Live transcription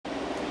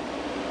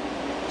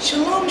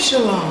Shalom,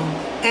 shalom,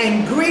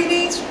 and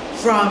greetings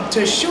from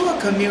Teshua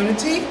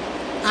community.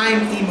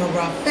 I'm Eema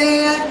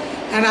RafaeYah,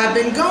 and I've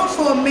been gone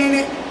for a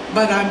minute,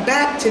 but I'm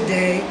back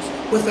today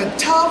with a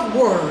tough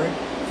word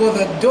for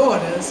the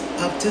daughters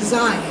of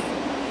Tzion.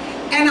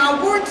 And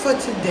our word for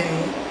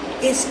today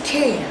is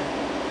care,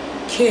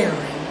 caring.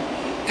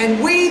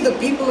 And we, the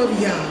people of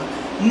YAH,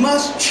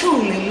 must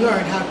truly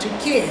learn how to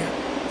care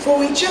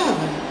for each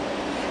other.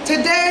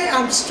 Today,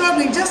 I'm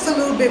struggling just a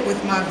little bit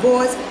with my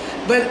voice,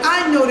 but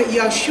I know that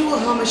Yeshua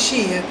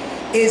HaMashiach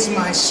is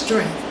my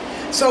strength.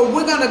 So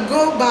we're going to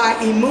go by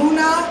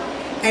Emunah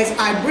as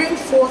I bring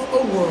forth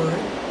a word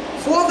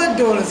for the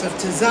daughters of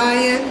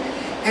Tzion.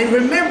 And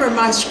remember,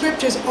 my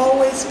scriptures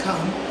always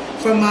come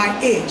from my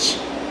ish,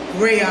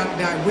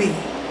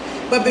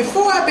 YAH. But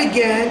before I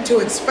begin to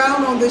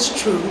expound on this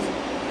truth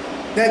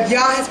that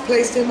Yah has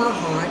placed in my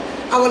heart,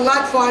 I would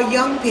like for our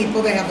young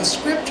people to have a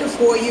scripture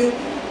for you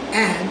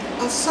and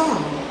a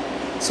song.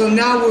 So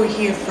now we'll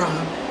hear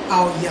from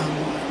our young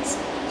ones.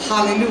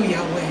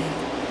 Hallelujah.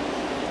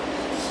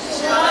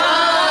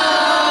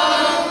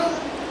 Shalom.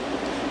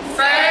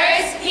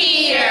 1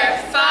 Peter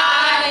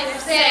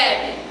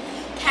 5:7.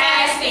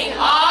 Casting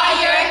all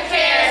your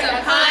cares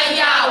upon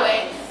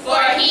Yahweh,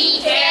 for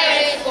he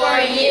careth for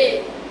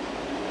you.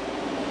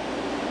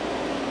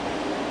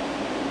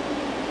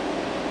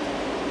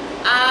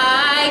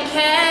 I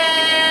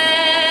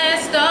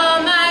cast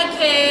all my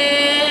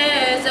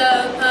cares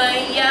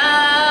upon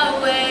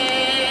Yahweh.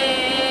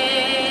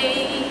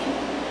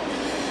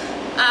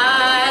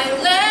 I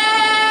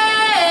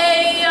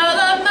lay all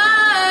of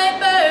my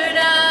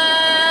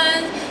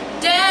burdens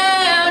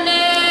down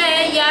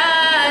at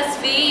Yah's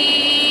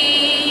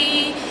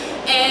feet,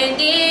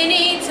 and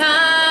anytime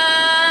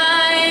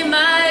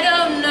I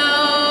don't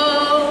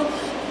know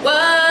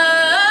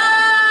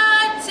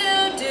what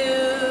to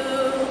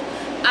do,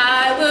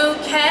 I will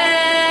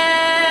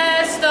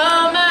cast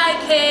all my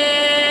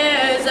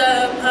cares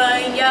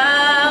upon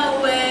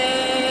Yahweh.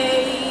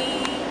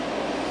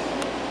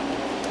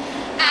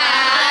 I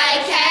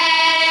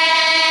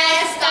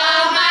cast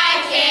all my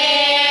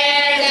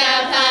cares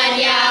upon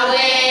Yahweh.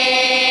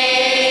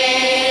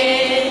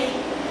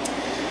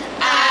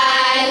 I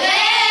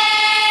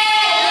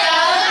lay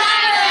all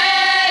my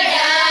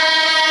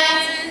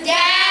burdens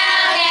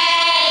down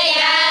at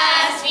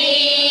Yah's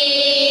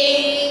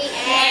feet,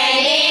 and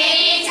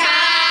anytime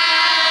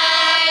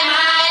I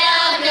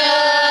don't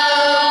know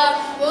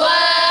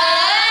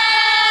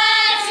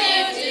what to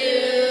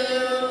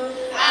do,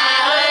 I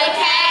will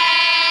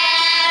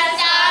cast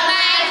all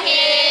my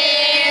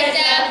cares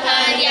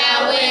upon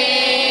Yahweh.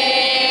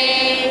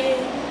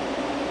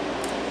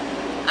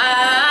 I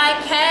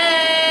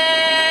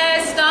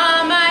cast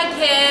all my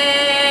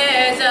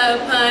cares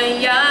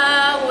upon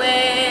Yahweh.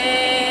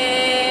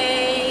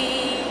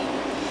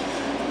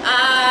 I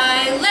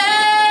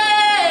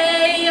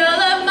lay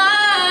all of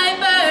my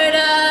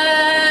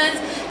burdens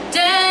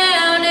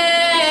down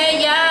at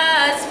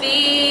Yah's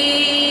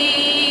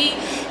feet,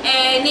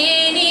 and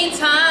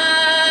anytime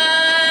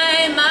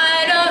I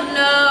don't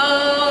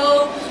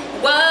know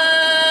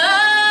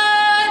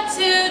what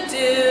to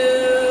do,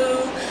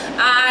 I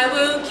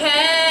will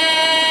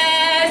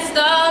cast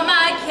all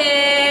my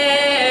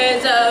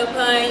cares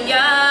upon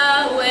Yahweh.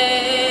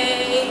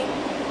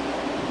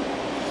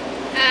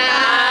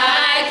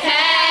 I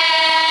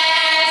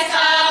cast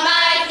all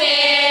my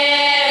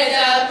cares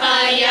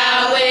upon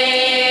Yahweh.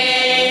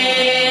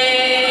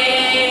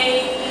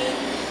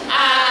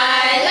 I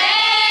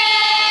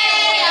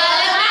lay all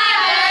of my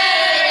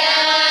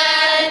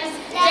burdens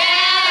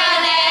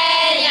down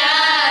at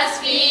Yah's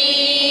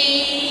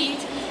feet,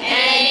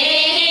 and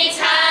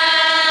anytime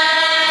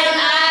I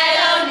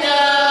don't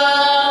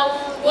know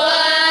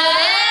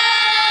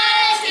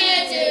what to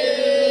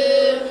do,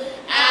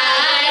 I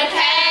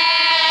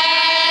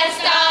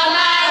cast all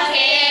my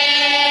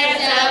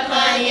cares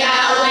upon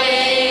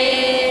Yahweh.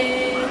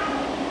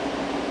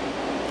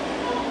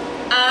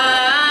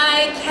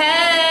 I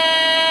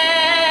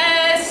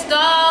cast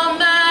all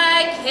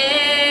my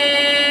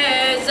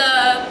cares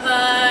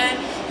upon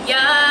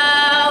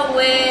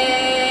Yahweh.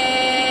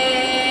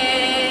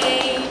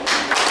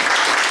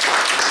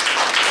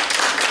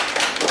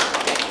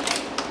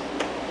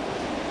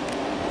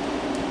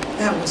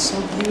 That was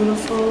so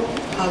beautiful.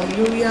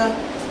 Hallelujah.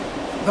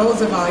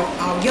 Those of our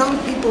young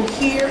people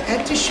here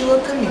at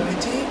Teshua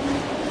community,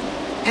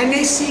 and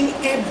they sing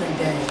every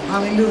day.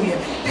 Hallelujah.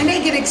 And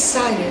they get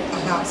excited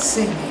about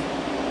singing.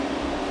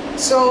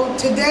 So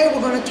today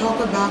we're going to talk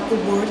about the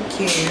word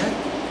care,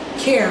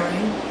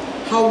 caring,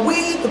 how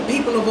we, the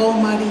people of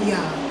Almighty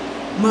Yah,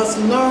 must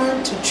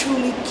learn to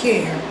truly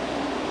care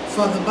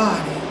for the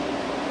body.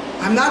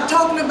 I'm not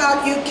talking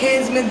about your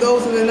kinsmen,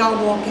 those that are not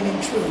walking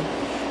in truth,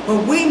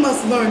 but we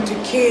must learn to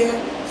care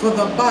for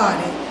the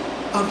body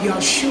of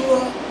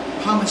Yeshua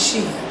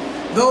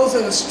HaMashiach. Those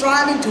that are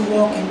striving to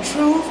walk in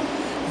truth,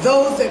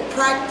 those that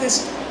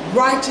practice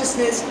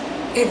righteousness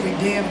every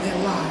day of their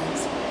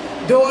lives.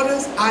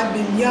 Daughters, I've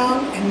been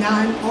young and now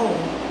I'm old.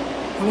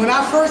 And when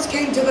I first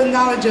came to the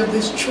knowledge of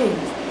this truth,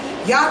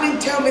 Yah didn't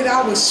tell me that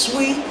I was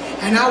sweet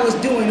and I was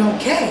doing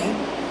okay,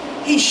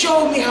 he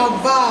showed me how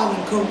vile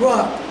and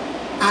corrupt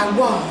I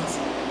was,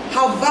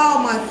 how vile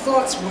my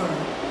thoughts were.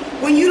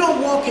 When you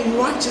don't walk in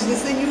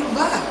righteousness, then you're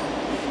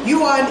vile.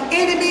 You are an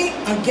enemy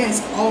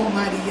against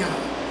Almighty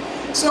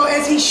YAH. So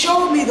as he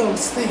showed me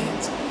those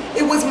things,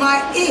 it was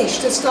my ish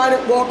that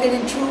started walking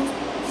in truth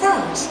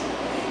first.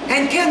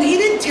 And he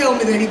didn't tell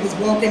me that he was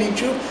walking in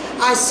truth.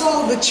 I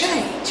saw the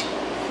change.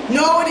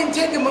 No, it didn't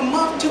take him a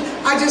month to,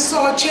 I just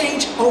saw a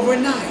change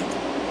overnight.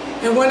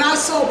 And when I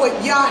saw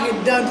what YAH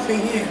had done for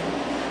him,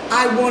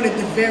 I wanted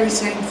the very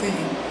same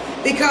thing.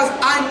 Because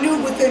I knew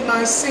within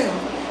myself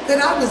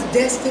that I was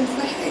destined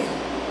for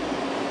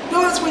hell.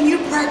 Notice when you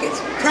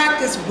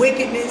practice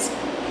wickedness,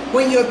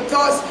 when your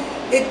thoughts,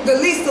 the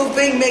least little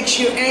thing makes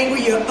you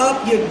angry, you're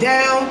up, you're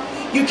down,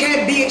 you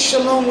can't be at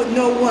shalom with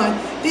no one,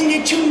 then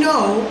you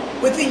know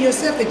within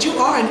yourself that you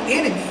are an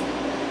enemy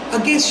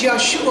against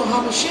Yahshua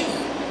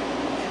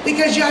HaMashiach.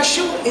 Because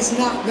Yahshua is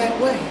not that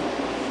way.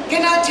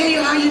 Can I tell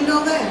you how you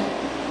know that?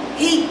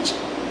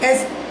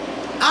 As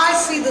I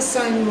see the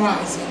sun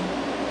rising,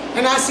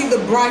 and I see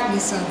the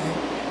brightness of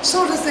it,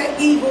 so does that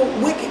evil,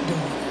 wicked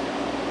daughter.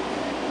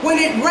 When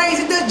it rains,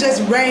 it doesn't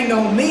just rain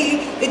on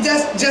me. It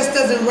just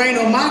doesn't rain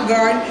on my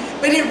garden,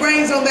 but it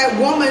rains on that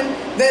woman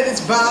that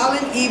is vile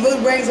and evil.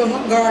 It rains on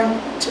her garden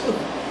too.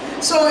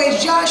 So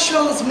as YAH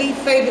shows me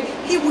favor,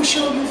 he will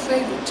show you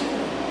favor too.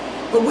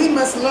 But we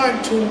must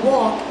learn to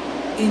walk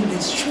in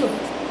this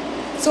truth.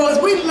 So as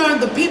we learn,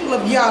 the people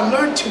of YAH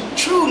learn to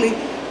truly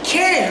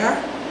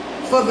care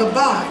for the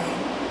body,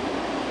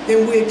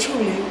 then we're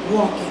truly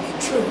walking in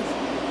truth.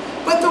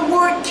 But the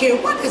word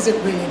care, what does it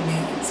really mean?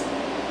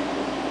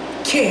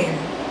 Care,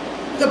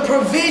 the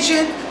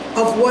provision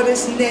of what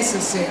is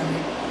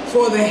necessary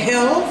for the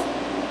health,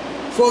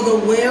 for the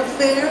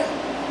welfare,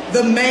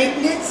 the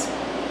maintenance,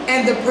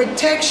 and the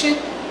protection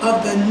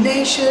of the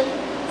nation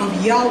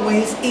of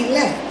Yahweh's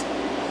elect.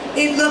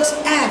 It looks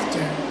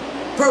after,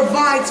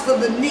 provides for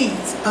the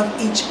needs of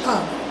each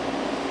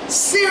other.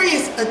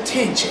 Serious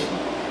attention,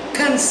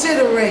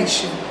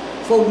 consideration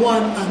for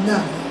one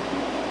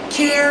another.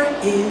 Care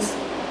is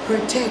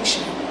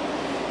protection.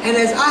 And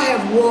as I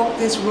have walked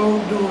this road,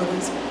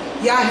 daughters,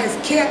 YAH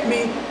has kept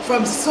me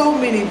from so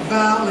many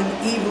vile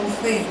and evil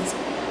things.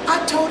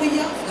 I told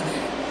YAH for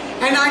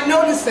that. And I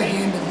noticed the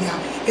hand of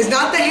YAH. It's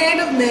not the hand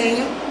of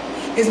man.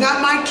 It's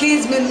not my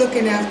kinsmen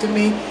looking after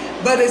me,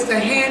 but it's the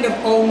hand of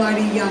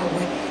Almighty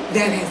Yahweh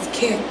that has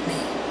kept me.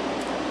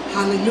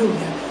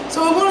 Hallelujah.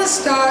 So I want to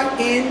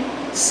start in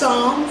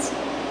Psalms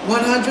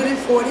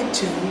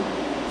 142,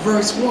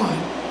 verse 1,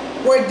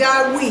 where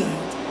David,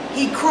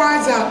 he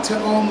cries out to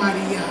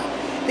Almighty YAH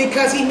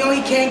because he know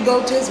he can't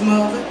go to his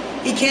mother,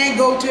 he can't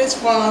go to his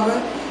father,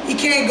 he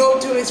can't go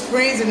to his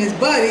friends and his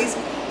buddies.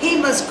 He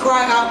must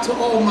cry out to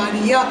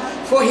Almighty YAH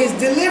for his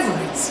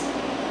deliverance.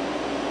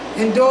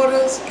 And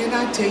daughters, can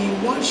I tell you,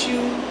 once you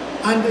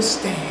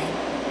understand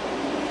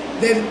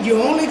that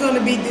you're only going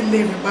to be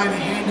delivered by the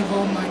hand of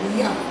Almighty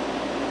YAH,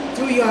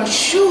 through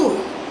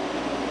Yahshua,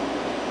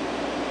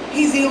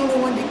 he's the only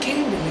one that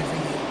can deliver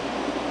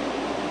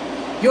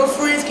you. Your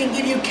friends can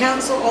give you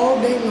counsel all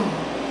day long,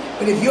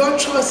 but if your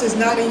trust is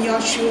not in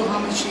Yahshua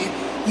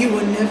HaMashiach, you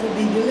will never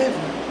be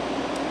delivered.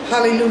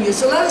 Hallelujah.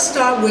 So let us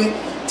start with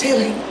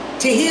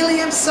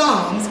Tehillim,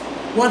 Psalms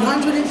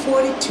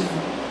 142,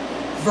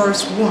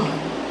 verse 1.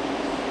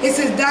 It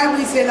says,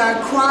 David said,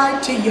 I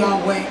cried to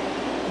Yahweh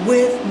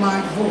with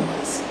my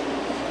voice.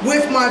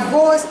 With my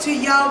voice to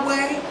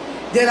Yahweh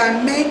did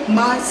I make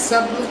my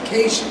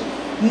supplication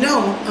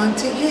known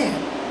unto him.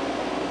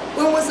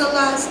 When was the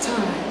last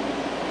time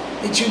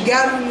that you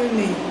got on your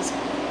knees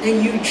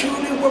and you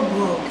truly were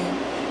broken?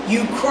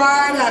 You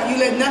cried out. You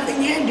let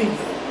nothing hinder you.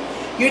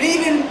 You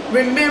didn't even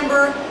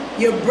remember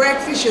your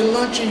breakfast, your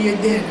lunch, or your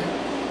dinner.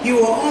 You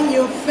were on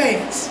your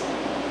face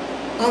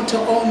unto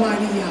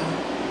Almighty YAH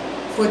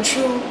for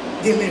true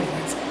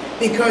deliverance,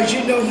 because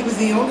you know he was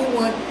the only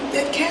one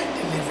that can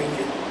deliver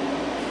you.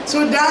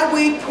 So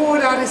David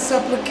poured out his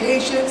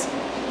supplications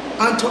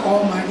unto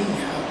Almighty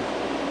YAH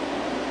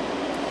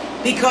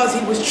because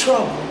he was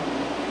troubled,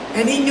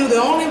 and he knew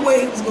the only way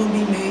he was going to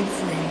be made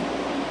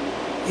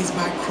free is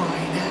by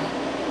crying out.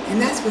 And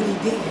that's what he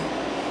did.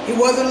 He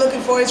wasn't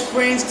looking for his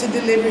friends to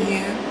deliver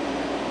him,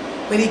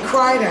 but he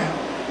cried out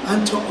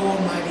unto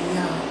Almighty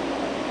YAH.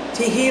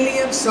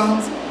 Tehillim,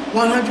 Psalms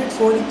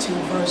 142,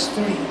 verse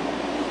 3.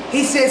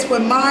 He says,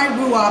 when my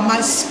ruah, my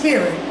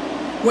spirit,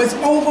 was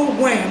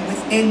overwhelmed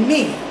within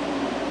me,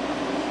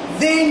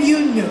 then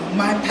you knew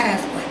my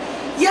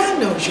pathway. YAH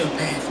knows your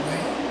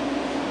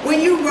pathway.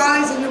 When you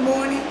rise in the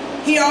morning,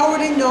 he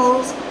already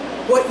knows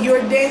what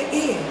your day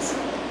is.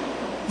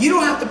 You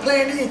don't have to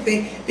plan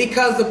anything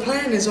because the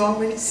plan is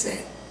already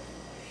set.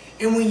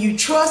 And when you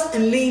trust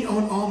and lean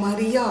on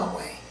Almighty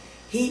Yahweh,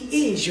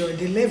 he is your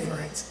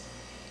deliverance.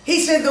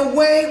 He said, the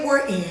way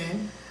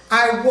wherein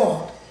I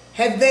walked,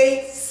 have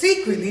they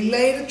secretly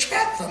laid a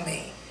trap for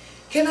me.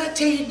 Can I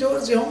tell you,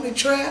 daughters, the only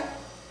trap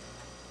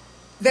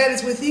that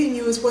is within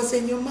you is what's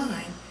in your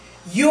mind.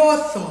 Your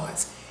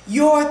thoughts,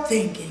 your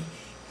thinking.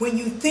 When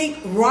you think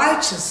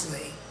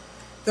righteously,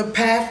 The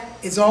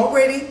path is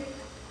already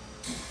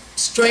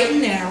straight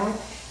and narrow.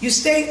 You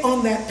stay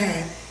on that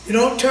path. You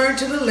don't turn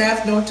to the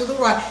left nor to the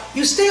right.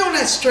 You stay on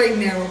that straight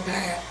and narrow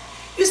path.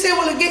 You say,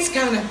 well, it gets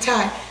kind of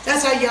tight.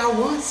 That's how Yah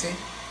wants it.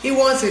 He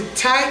wants it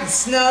tight and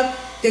snug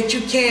that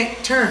you can't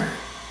turn.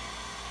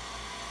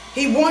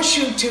 He wants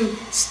you to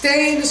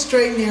stay in the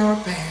straight and narrow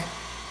path.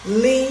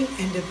 Lean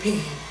and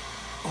depend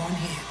on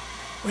Him.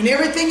 When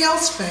everything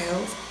else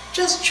fails,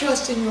 just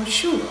trust in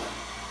Yeshua.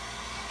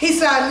 He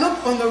said, I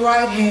looked on the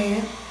right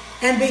hand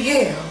and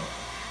beheld,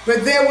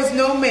 but there was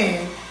no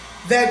man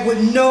that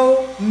would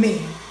know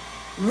me.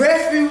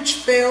 Refuge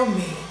failed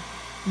me.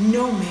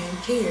 No man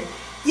cared.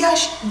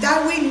 Yes,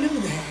 that we knew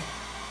that.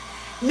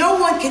 No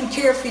one can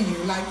care for you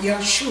like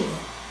Yeshua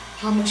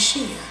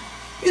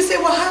HaMashiach. You say,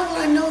 well, how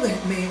will I know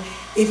that, man?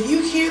 If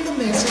you hear the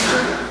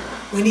messenger,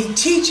 when he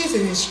teaches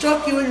and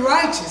instructs you in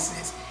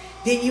righteousness,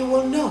 then you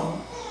will know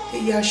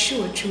that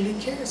Yeshua truly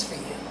cares for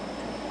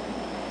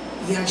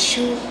you.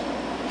 Yeshua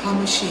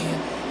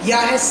HaMashiach.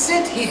 Yah has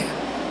sent him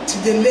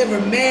to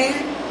deliver man,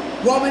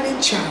 woman,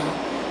 and child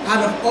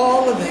out of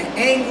all of the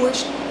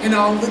anguish and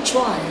all of the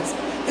trials.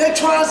 There are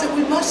trials that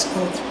we must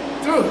go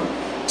through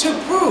to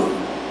prove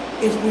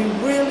if we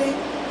really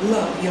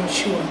love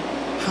Yeshua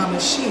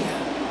HaMashiach.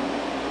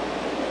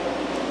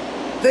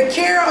 The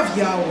care of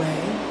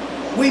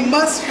Yahweh, we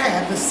must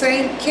have the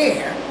same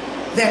care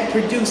that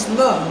produce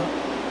love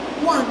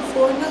one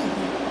for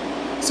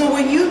another. So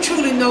when you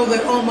truly know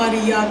that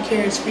Almighty Yah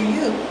cares for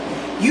you,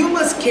 you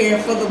must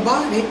care for the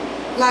body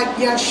like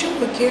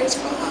Yeshua cares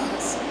for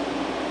us.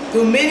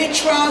 Through many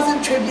trials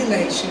and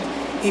tribulations,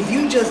 if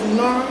you just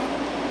learn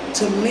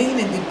to lean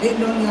and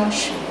depend on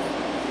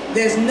Yeshua,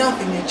 there's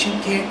nothing that you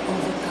can't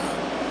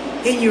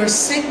overcome. In your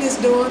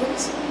sickness,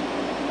 daughters,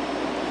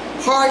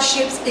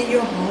 hardships in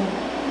your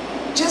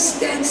home, just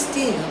stand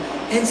still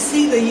and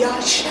see the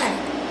Yahshak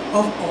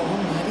of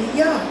Almighty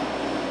Yah.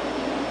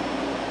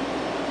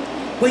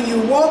 When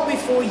you walk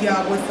before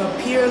Yah with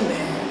a pure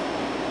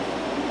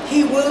land,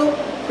 He will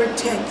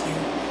protect you.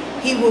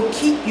 He will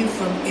keep you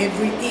from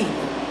every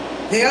evil.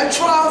 There are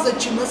trials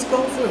that you must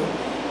go through,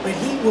 but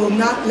He will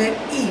not let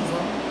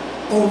evil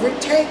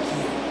overtake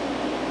you.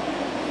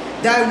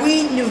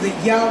 David knew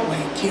that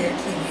Yahweh cared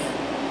for him.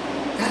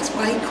 That's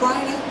why he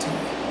cried out to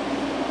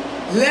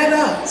Him. Let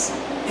us,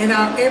 in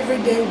our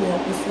everyday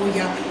walk before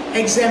Yah,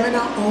 examine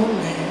our own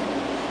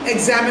land,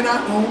 examine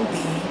our own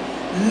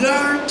being,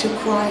 learn to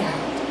cry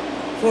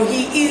out, for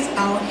He is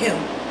our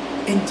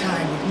help in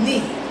time of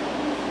need.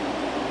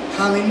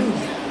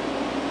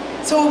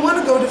 Hallelujah. So I want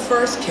to go to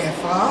 1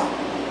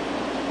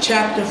 Kephah,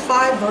 chapter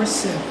 5, verse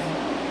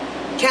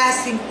 7.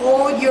 Casting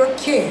all your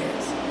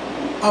cares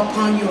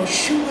upon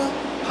Yeshua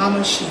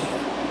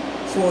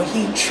HaMashiach, for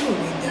He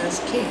truly does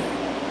care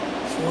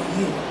for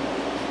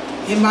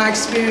you. In my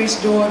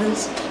experience,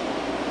 daughters,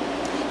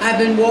 I've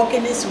been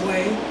walking this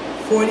way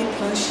 40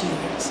 plus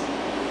years.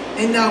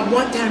 And not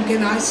one time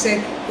can I say,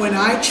 when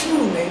I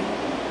truly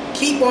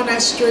keep on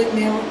that straight and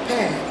narrow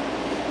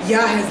path,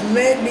 Yah has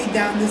led me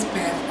down this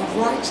path of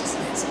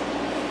righteousness.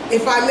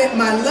 If I let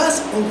my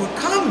lust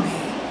overcome me,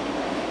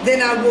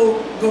 then I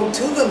will go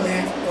to the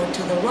left or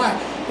to the right.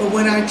 But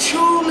when I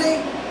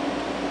truly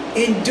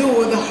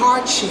endure the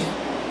hardship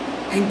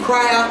and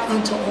cry out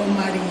unto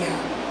Almighty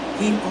Yah,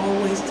 He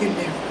always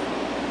delivers.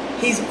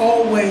 He's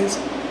always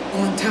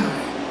on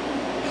time.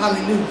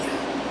 Hallelujah.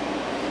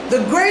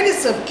 The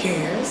greatest of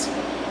cares,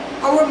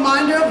 a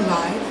reminder of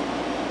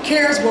life,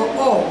 cares will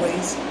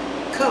always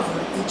cover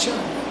each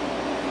other.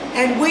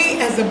 And we,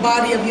 as the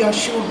body of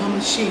Yeshua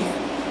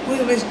HaMashiach,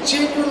 we must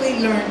genuinely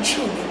learn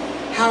truly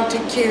how to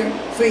care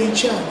for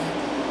each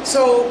other.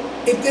 So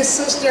if this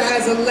sister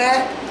has a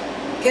lack,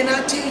 can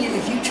I tell you,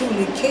 if you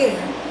truly care,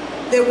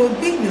 there will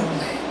be no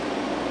lack.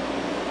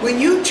 When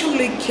you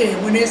truly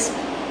care, when there's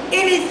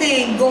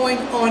anything going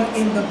on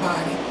in the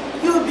body,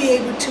 you'll be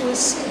able to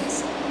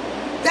assist.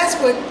 That's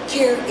what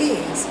care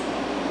is.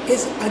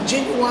 It's a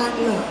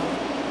genuine love,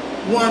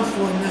 one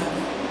for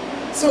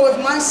another. So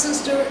if my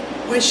sister,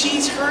 when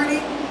she's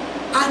hurting,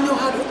 I know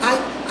how to,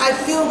 I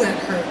feel that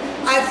hurt.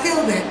 I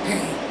feel that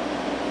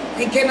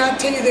pain. And can I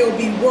tell you, there will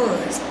be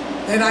words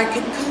that I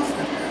can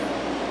comfort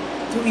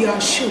her through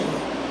Yeshua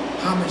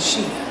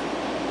HaMashiach.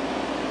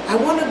 I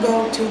want to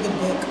go to the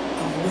book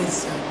of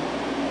Wisdom,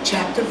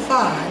 chapter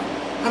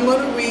 5. I'm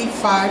going to read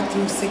 5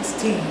 through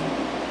 16.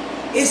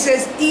 It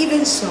says,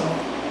 even so,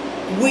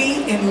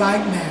 we in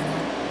like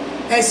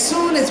manner, as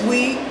soon as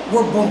we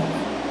were born,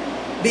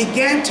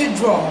 began to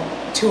draw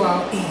to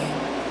our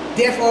end.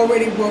 Death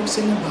already works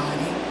in the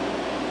body,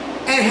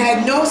 and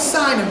had no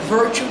sign of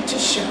virtue to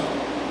show,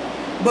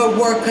 but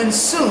were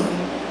consumed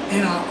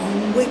in our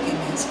own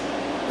wickedness.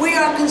 We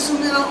are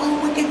consumed in our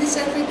own wickedness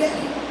every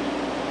day.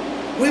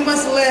 We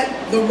must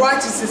let the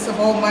righteousness of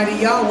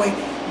Almighty Yahweh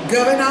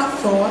govern our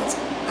thoughts,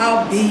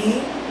 our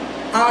being,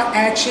 our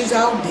actions,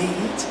 our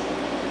deeds.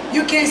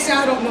 You can't say,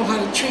 I don't know how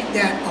to treat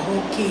that a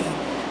whole kid.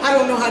 I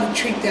don't know how to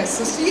treat that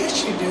sister.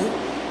 Yes, you do.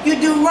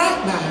 You do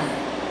right by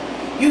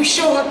her. You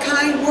show her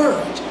kind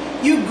words.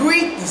 You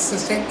greet the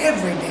sister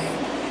every day.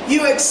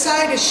 You're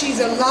excited she's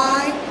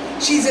alive.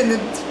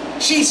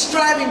 She's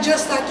striving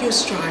just like you're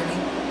striving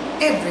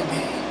every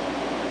day.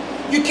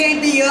 You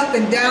can't be up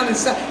and down and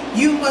stuff.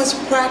 You must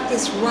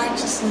practice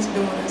righteousness,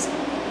 daughters,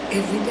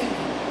 every day.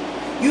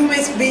 You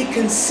must be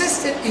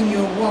consistent in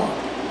your walk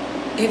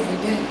every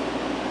day.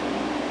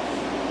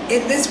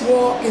 In this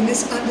walk, in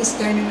this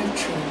understanding of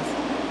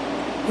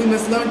truth, we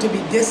must learn to be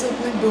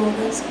disciplined,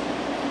 daughters.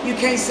 You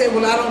can't say,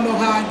 well, I don't know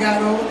how I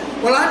got over.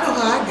 Well, I know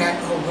how I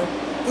got over.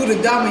 Through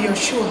the Dhamma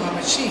Yeshua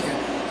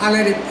HaMashiach. I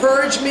let it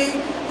purge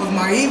me of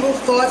my evil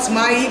thoughts,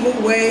 my evil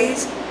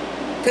ways.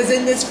 Because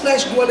in this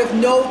flesh dwelleth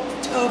no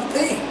tough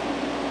thing.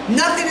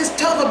 Nothing is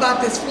tough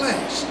about this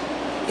flesh.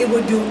 It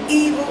will do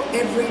evil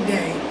every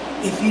day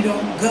if you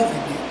don't govern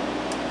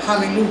it.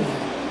 Hallelujah.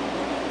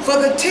 For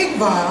the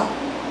tikvah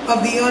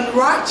of the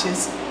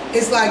unrighteous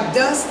is like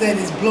dust that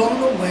is blown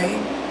away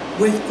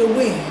with the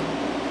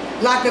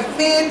wind, like a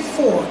thin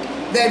fork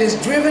that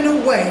is driven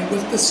away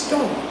with the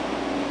storm,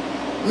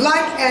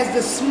 like as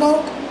the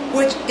smoke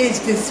which is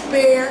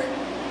despair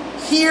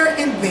here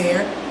and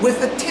there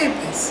with a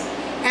tempest,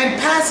 and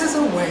passes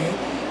away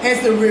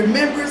as the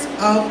remembrance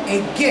of a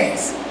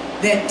guest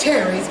that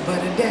tarries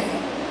but a day.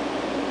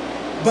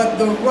 But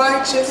the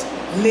righteous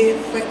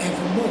live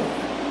forevermore.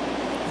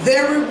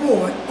 Their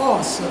reward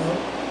also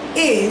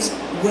is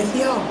with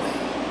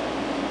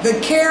Yahweh. The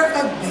care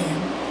of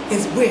them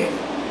is with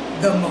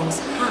the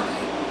Most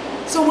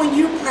High. So when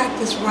you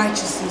practice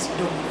righteousness,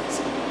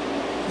 daughters,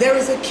 there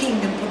is a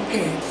kingdom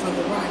prepared for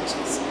the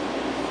righteous.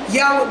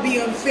 Yah would be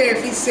unfair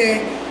if he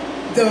said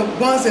the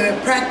ones that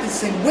are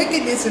practicing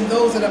wickedness and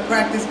those that are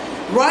practicing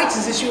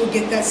righteousness, you will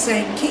get that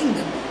same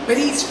kingdom. But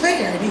he's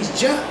fair and he's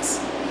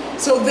just.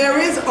 So there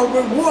is a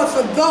reward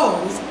for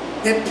those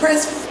that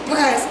press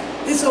past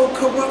this old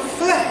corrupt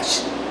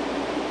flesh,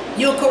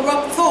 your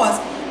corrupt thoughts.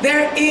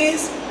 There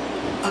is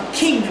a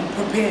kingdom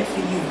prepared for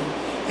you.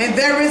 And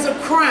there is a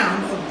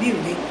crown of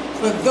beauty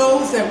for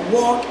those that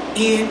walk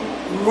in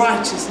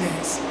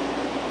righteousness.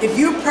 If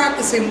you're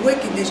practicing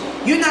wickedness,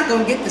 you're not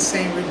going to get the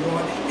same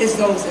reward as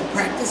those that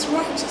practice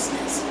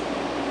righteousness.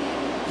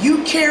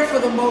 You care for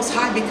the Most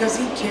High because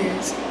he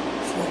cares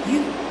for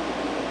you.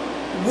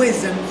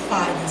 Wisdom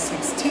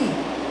 5:16.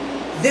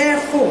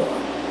 Therefore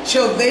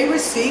shall they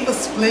receive a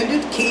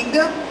splendid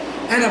kingdom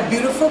and a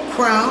beautiful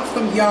crown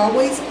from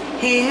Yahweh's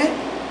hand.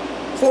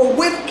 For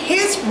with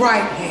his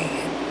right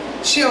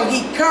hand shall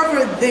he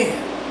cover them,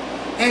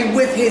 and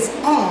with his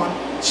arm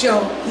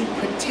shall he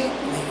protect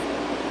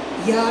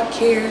them. Yah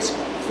cares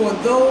for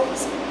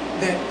those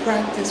that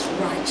practice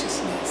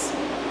righteousness.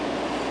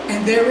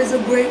 And there is a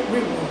great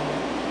reward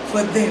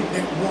for them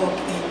that walk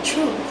in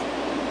truth.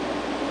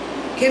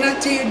 Can I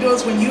tell you,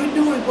 those, when you're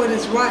doing what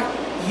is right,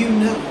 you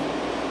know.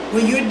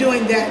 When you're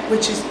doing that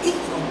which is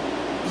evil,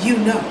 you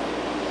know.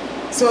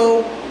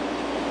 So,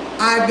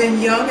 I've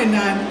been young and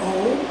I'm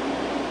old.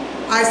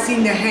 I've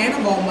seen the hand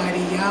of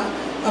Almighty Yah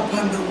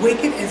upon the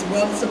wicked as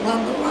well as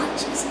upon the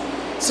righteous.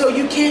 So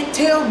you can't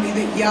tell me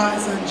that Yah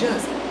is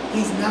unjust.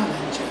 He's not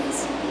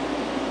unjust.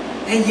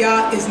 And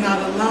Yah is not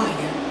a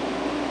liar.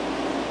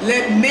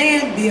 Let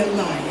man be a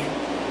liar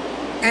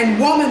and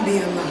woman be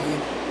a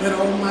liar, but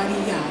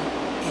Almighty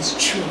Yah is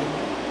true.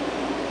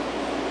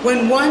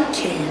 When one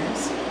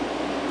cares,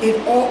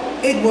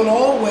 it will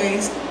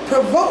always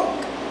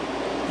provoke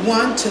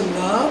one to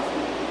love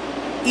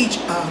each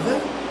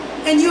other,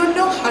 and you'll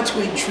know how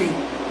to entreat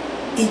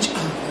each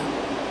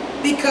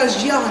other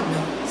because Yah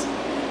knows.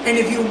 And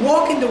if you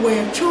walk in the way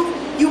of truth,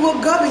 you will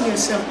govern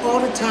yourself all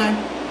the time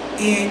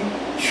in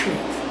truth.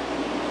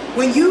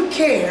 When you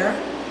care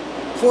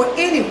for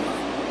anyone,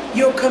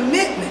 your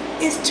commitment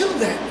is to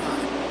that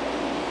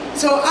one.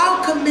 So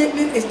our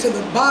commitment is to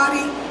the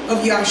body of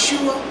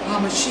Yeshua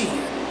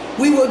HaMashiach.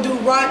 We will do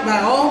right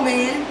by all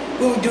men.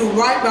 We will do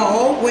right by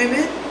all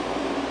women.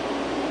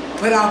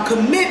 But our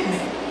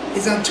commitment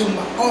is unto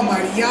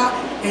Almighty Yah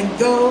and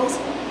those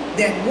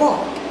that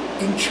walk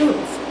in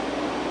truth.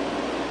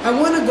 I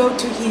want to go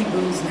to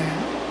Hebrews now.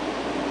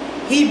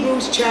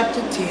 Hebrews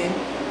chapter 10,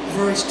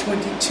 verse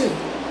 22.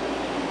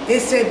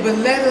 It said, but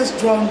let us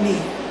draw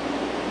near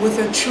with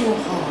a true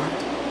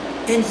heart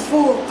and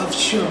full of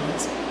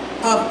assurance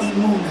of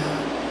emunah,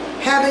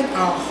 having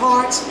our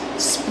hearts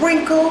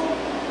sprinkled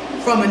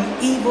from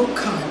an evil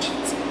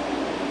conscience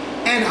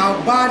and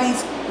our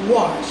bodies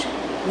washed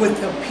with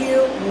the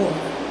pure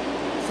water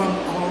from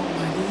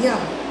Almighty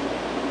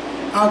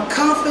Yah. Our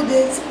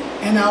confidence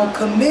and our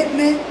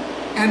commitment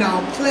and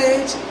our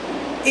pledge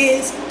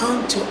is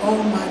unto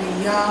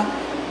Almighty Yah,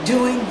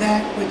 doing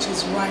that which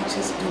is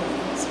righteous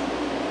doings.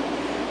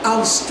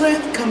 Our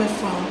strength cometh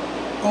from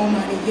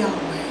Almighty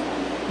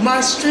Yahweh. My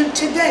strength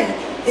today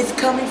is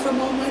coming from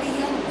Almighty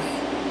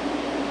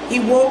Yahweh. He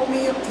woke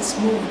me up this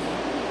morning.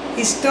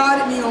 He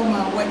started me on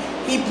my way.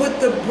 He put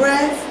the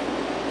breath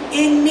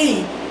in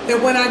me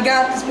that when I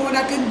got up this morning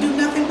I couldn't do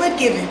nothing but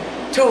give him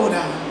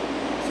Todah,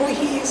 for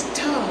he is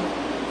Tov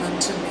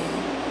unto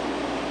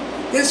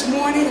me. This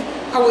morning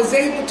I was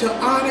able to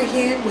honor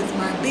him with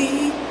my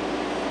being.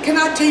 Can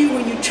I tell you,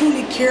 when you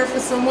truly care for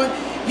someone,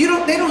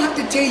 they don't have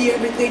to tell you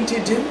everything to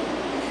do.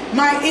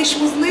 My Ish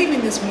was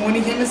leaving this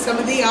morning, him and some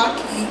of the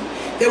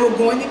YAH. They were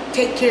going to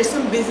take care of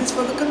some business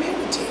for the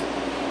community.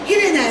 He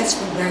didn't ask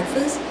for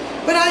breakfast,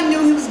 but I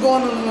knew he was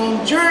going on a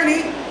long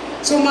journey.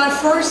 So my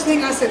first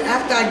thing I said,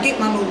 after I get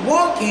my little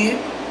walk in,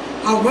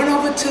 I'll run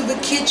over to the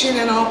kitchen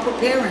and I'll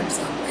prepare him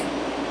something.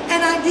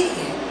 And I did.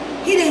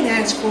 He didn't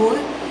ask for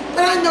it,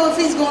 but I know if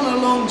he's going on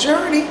a long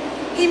journey,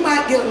 he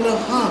might get a little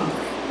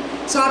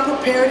hungry. So I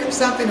prepared him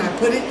something. I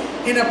put it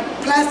in a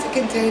plastic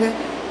container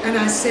and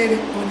I set it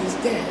on his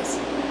desk.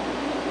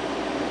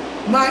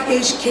 My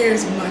Ish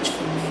cares much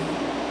for me.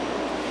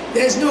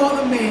 There's no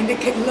other man that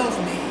can love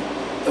me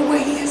the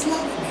way he has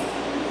loved me.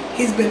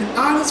 He's been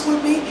honest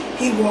with me.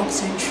 He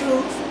walks in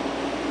truth.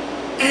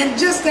 And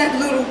just that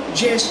little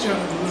gesture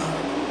of love.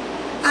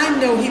 I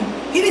know he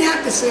didn't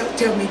have to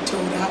tell me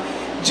Toda.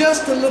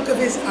 Just the look of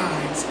his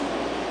eyes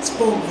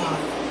spoke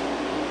volume.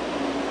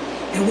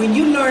 And when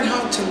you learn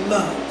how to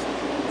love,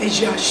 it's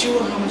Yahshua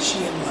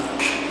HaMashiach love.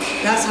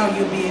 That's how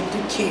you'll be able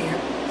to care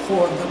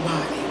for the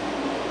body.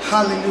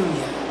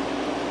 Hallelujah.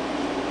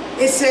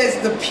 It says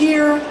the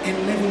pure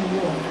and living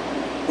water.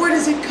 Where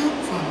does it come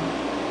from?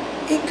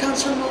 It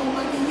comes from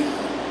Almighty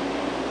YAH.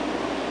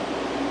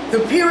 The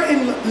pure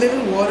and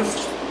living water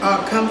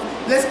comes,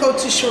 let's go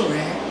to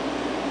Sirach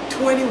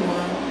 21,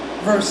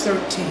 verse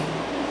 13.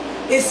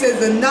 It says,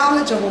 the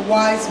knowledge of a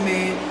wise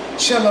man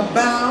shall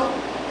abound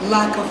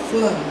like a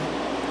flood,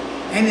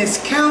 and his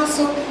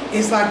counsel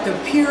is like the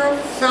pure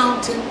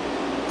fountain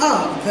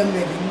of the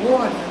living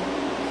water.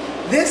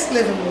 This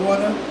living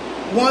water,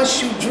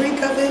 once you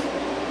drink of it,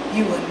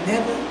 you will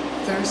never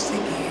thirst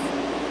again.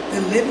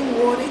 The living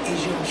water is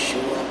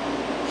Yahshua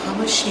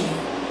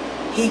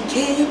HaMashiach. He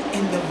came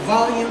in the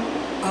volume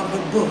of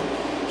the book.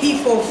 He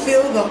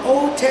fulfilled the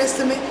Old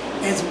Testament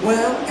as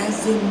well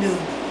as the New.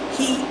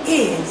 He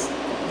is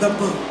the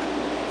book,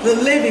 the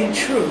living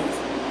truth.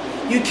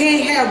 You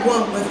can't have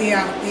one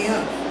without the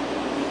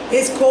other.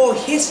 It's called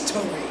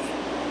history.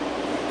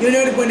 You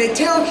know, when they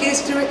tell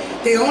history,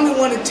 they only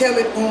want to tell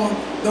it on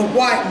the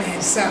white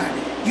man's side.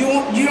 You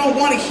don't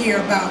want to hear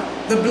about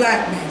the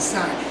black man's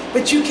side.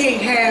 But you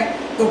can't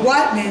have the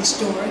white man's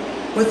story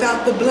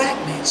without the black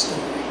man's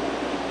story.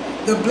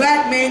 The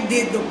black man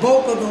did the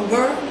bulk of the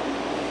work.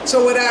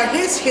 So without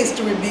his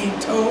history being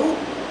told,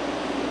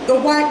 the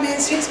white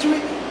man's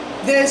history,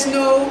 there's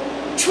no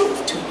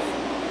truth to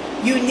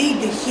it. You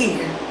need to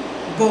hear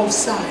both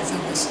sides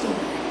of the story.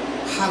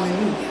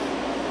 Hallelujah.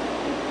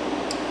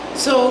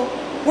 So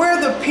where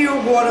the pure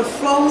water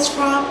flows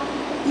from,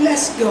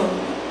 let's go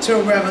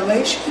to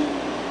Revelation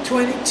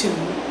 22,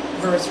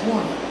 verse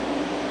 1.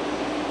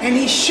 And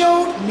he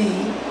showed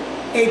me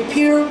a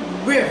pure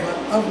river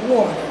of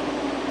water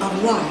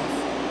of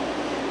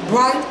life,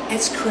 bright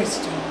as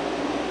crystal,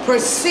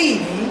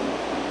 proceeding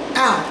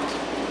out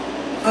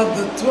of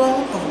the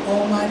throne of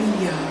Almighty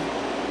YAH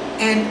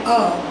and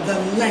of the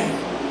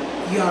Lamb,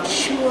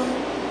 Yahshua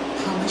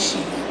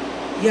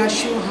HaMashiach.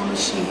 Yahshua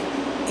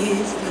HaMashiach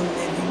is the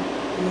living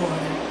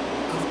water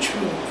of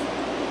truth.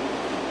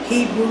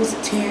 Hebrews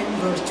 10,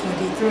 verse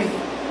 23.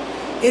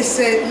 It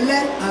said,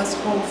 let us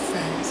hold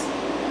fast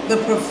the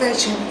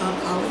profession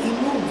of our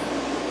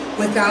emunah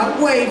without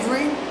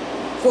wavering,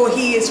 for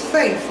he is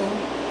faithful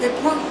that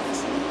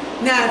promised.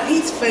 Now, if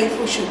he's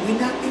faithful, should we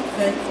not be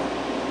faithful?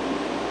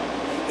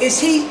 Is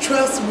he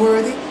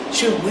trustworthy?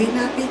 Should we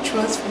not be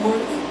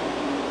trustworthy?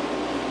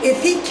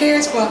 If he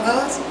cares for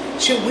us,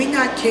 should we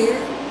not care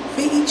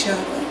for each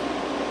other?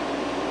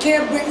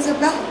 Care brings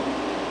about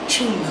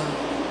true love.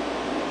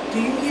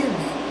 Do you hear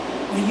me?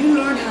 When you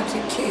learn how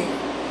to care,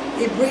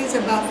 it brings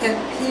about that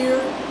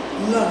pure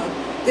love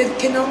that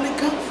can only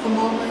come from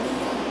Almighty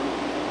YAH.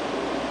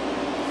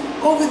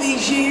 Over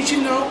these years,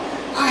 you know,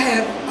 I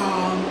have,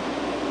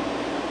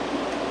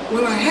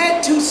 I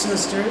had two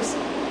sisters,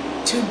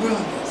 two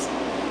brothers.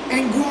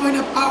 And growing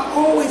up, I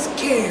always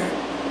cared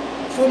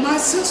for my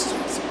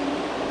sisters.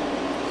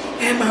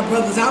 And my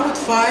brothers, I would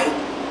fight.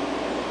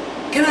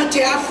 Can I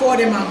tell you, I fought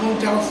in my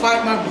hometown. I would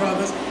fight my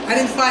brothers. I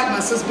didn't fight my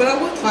sisters, but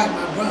I would fight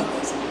my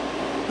brothers.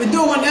 But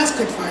no one else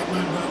could fight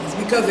my brothers,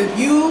 because if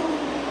you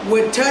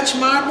would touch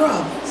my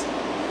brothers,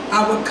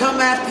 I would come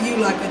after you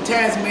like a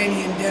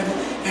Tasmanian devil,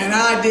 and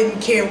I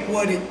didn't care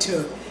what it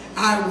took.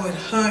 I would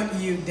hunt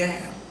you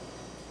down.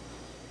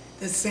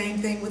 The same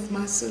thing with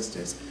my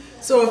sisters.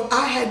 So if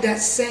I had that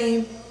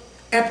same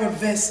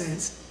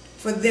effervescence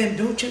for them,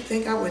 don't you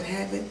think I would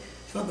have it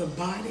for the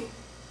body,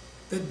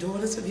 the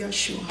daughters of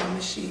Yahshua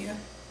HaMashiach?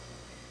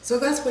 So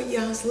that's what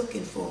Yah's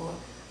looking for,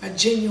 a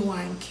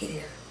genuine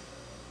care.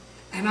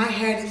 And I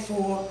had it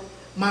for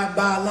my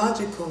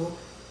biological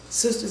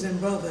sisters and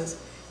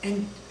brothers,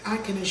 and I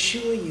can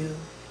assure you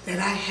that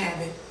I have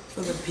it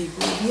for the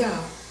people of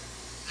Yah.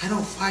 I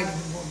don't fight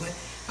anymore, but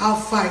I'll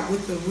fight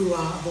with the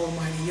Ruah of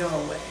Almighty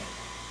Yahweh.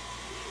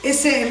 It's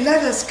saying,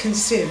 let us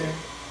consider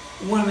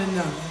one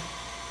another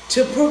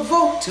to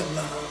provoke to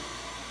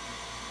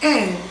love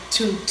and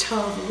to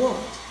tavot.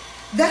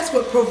 That's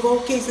what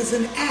provoke is. It's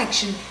an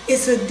action.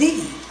 It's a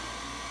deed.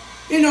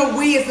 You know,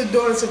 we as the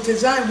daughters of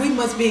Tzion, we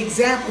must be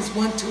examples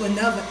one to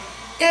another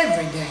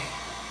every day.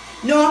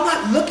 No, I'm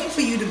not looking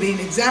for you to be an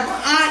example.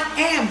 I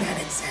am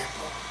that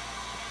example.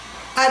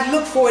 I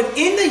look for it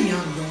in the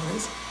young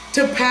daughters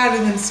to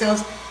pattern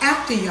themselves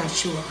after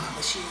Yahshua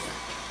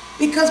HaMashiach.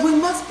 Because we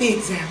must be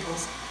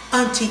examples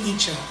unto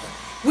each other.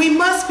 We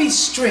must be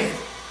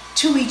strength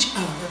to each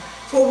other.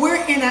 For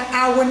we're in an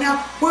hour now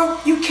where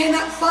you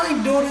cannot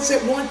find daughters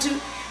that want to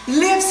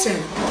live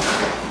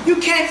sinful.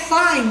 You can't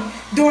find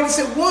daughters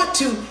that want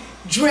to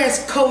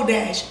dress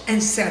Kodesh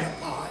and set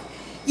apart.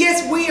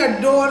 Yes, we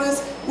are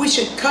daughters. We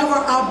should cover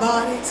our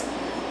bodies.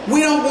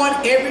 We don't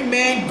want every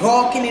man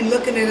gawking and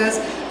looking at us.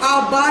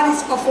 Our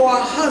bodies are for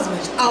our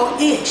husbands, our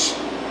ish.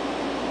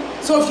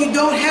 So if you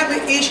don't have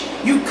an ish,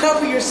 you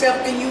cover yourself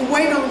and you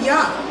wait on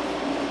Yah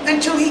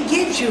until he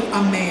gives you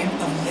a man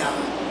of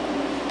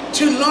Yah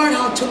to learn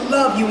how to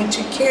love you and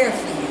to care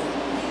for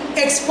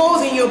you.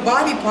 Exposing your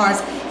body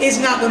parts is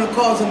not going to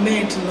cause a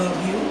man to love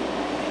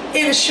you.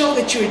 It'll show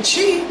that you're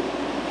cheap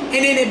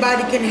and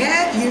anybody can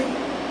have you.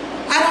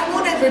 I don't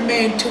want every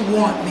man to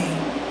want me,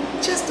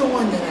 just the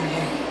one that I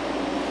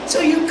have. So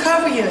you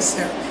cover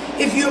yourself.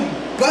 If you're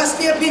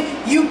busty up here,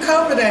 you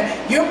cover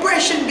that. Your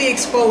breast shouldn't be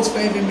exposed for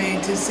every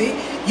man to see.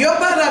 Your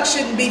buttocks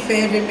shouldn't be for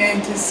every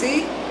man to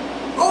see.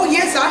 Oh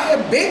yes, I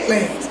have big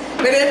legs,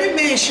 but every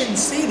man shouldn't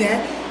see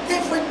that.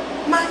 They're for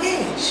my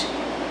age.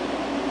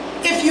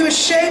 If you're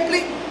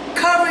shapely,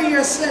 cover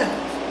yourself.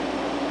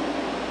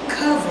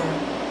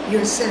 Cover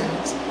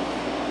yourselves.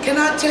 Can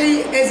I tell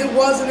you, as it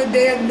was in the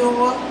day of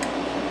Noah,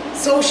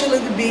 so shall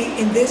it be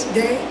in this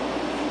day.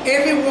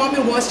 Every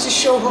woman wants to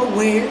show her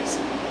wares.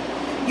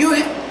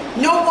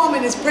 No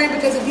woman is praying,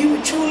 because if you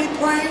were truly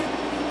praying,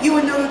 you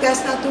would know that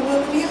that's not the will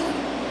of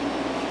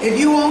Yah. If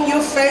you on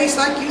your face,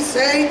 like you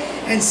say,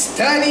 and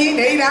studying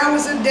 8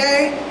 hours a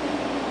day,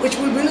 which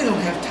we really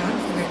don't have time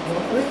for that,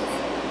 Lord,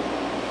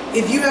 really.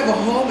 If you have a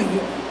home and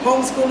you're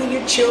homeschooling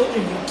your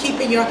children, you're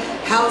keeping your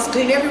house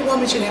clean, every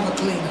woman should have a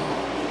clean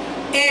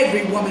home.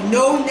 Every woman.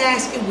 No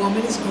nasty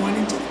woman is going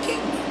into the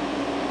kingdom.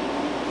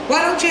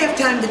 Why don't you have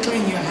time to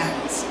clean your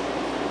house?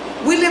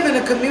 We live in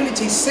a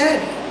community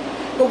setting,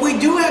 but we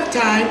do have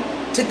time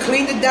to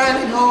clean the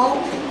dining hall.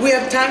 We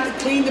have time to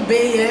clean the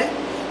bed.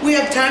 We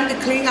have time to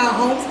clean our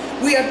homes.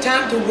 We have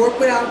time to work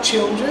with our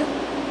children.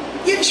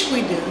 Yes,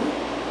 we do.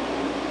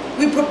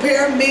 We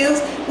prepare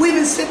meals. We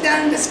even sit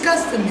down and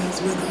discuss the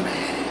meals we're going to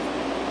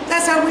have.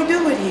 That's how we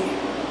do it here.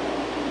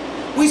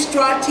 We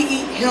strive to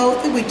eat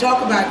healthy. We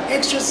talk about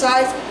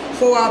exercise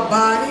for our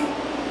body.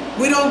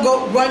 We don't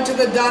go run to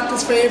the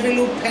doctors for every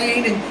little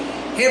pain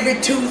and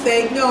every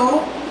toothache.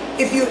 No.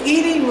 If you're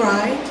eating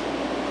right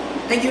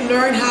and you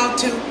learn how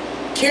to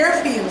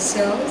care for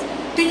yourselves,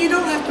 then you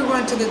don't have to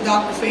run to the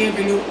doctor for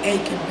every little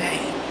ache and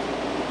pain.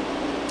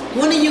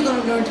 When are you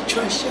going to learn to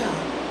trust Yah?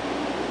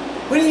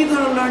 When are you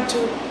going to learn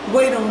to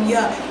wait on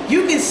Yah?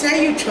 You can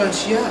say you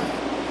trust Yah,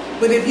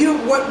 but if you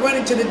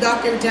running to the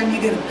doctor every time you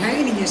get a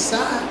pain in your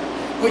side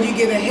or you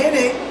get a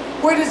headache,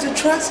 where does the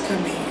trust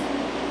come in?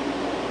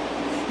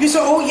 You say,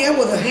 oh yeah,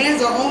 well the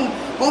hands are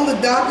on the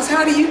doctors.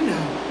 How do you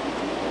know?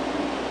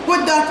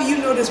 What doctor you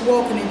know that's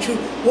walking in truth?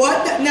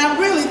 What? Now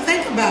really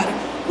think about it.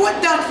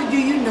 What doctor do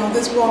you know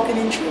that's walking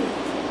in truth?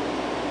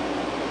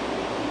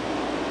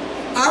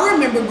 I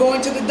remember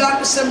going to the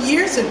doctor some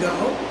years ago,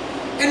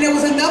 and there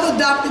was another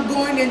doctor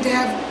going in to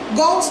have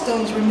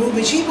gallstones removed,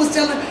 and she was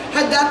telling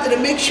her doctor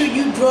to make sure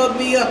you drug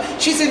me up.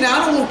 She said,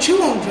 now I don't want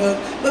you on drugs,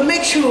 but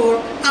make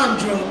sure I'm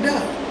drugged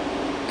up.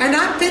 And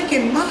I'm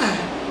thinking,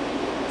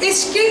 it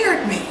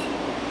scared me.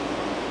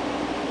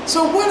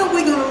 So when are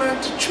we going to learn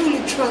to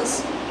truly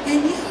trust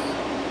in Yah?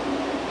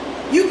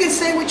 You can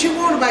say what you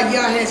want about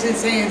Yah has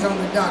his hands on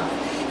the doctor.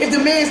 If the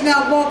man's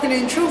not walking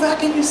in truth, how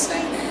can you say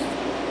that?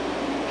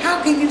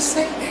 How can you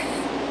say that?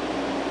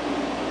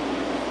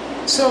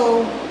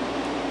 So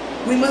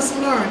we must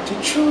learn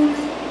to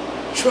truly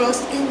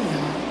trust in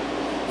Yah.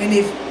 And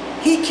if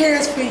he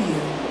cares for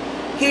you,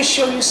 he'll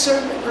show you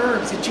certain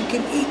herbs that you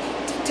can eat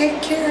to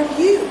take care of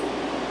you.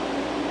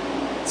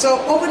 So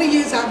over the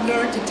years, I've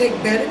learned to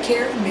take better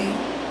care of me,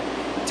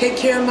 take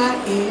care of my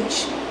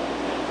ish,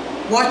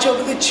 watch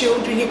over the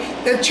children here.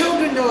 The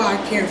children know I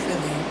care for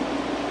them.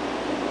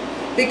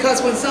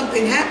 Because when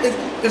something happens,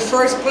 the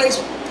first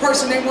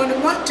person they want to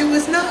run to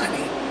is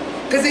Nani.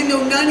 Because they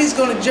know Nani's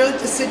going to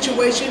judge the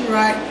situation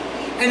right.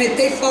 And if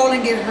they fall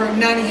and get hurt,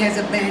 Nani has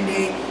a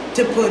band-aid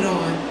to put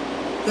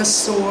on. The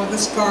sore, the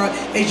scar,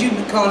 as you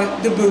would call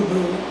it, the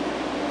boo-boo.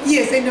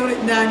 Yes, they know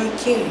that Nani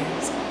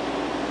cares.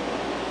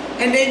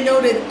 And they know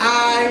that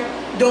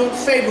I don't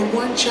favor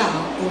one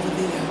child over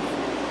the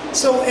other.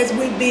 So as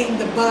we being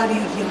the body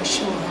of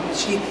Yahshua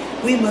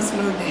HaMashiach, we must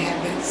learn to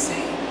have that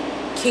same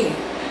care.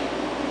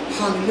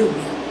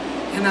 Hallelujah.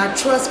 And our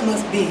trust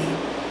must be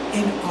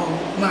in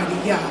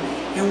Almighty Yah.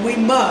 And we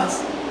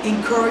must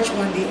encourage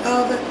one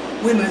another.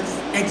 We must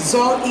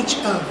exalt each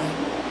other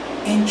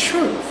in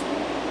truth.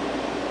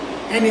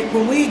 And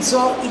when we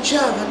exalt each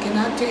other, can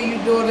I tell you,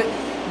 daughter,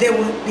 there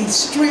will be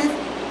strength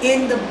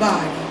in the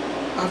body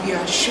of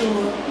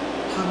Yahshua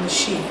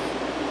HaMashiach.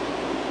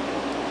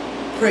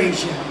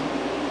 Praise Yah.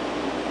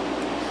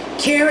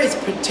 Care is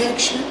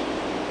protection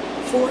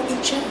for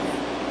each other.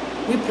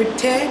 We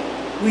protect,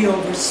 we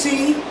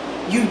oversee,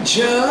 you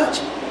judge.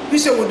 You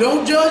say, well,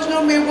 don't judge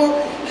no man. Well,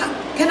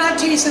 can I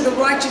tell you, so the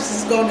righteous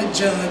is going to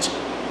judge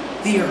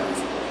the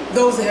earth,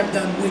 those that have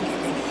done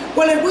wickedly.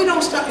 Well, if we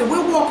don't stop, if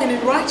we're walking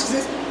in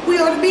righteousness, we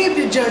ought to be able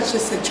to judge the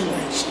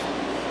situation.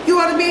 You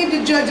ought to be able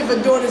to judge if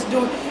a daughter's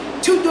doing,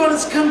 two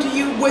daughters come to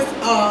you with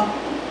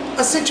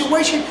a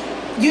situation,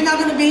 you're not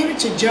going to be able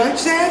to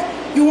judge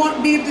that. You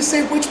won't be able to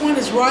say which one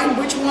is right and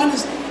which one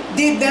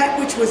did that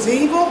which was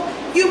evil.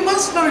 You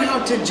must learn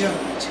how to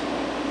judge.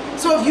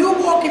 So if you're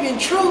walking in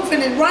truth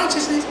and in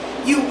righteousness,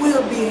 you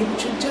will be able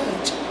to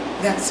judge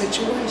that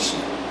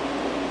situation.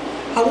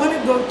 I want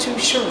to go to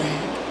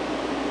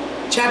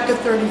Sirach, chapter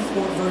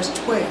 34, verse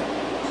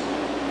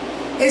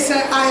 12. It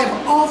said, I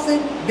have often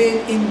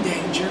been in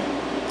danger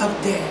of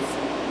death,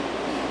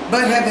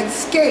 but have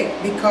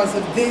escaped because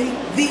of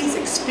these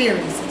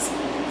experiences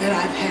that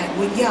I've had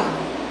with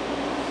YAH.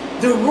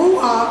 The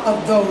ruah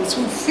of those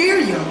who fear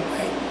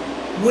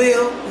Yahweh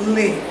will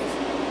live.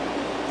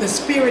 The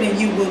spirit in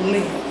you will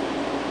live.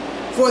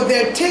 For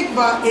their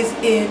tikvah is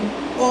in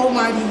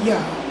Almighty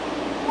Yah,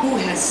 who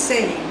has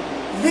saved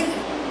them.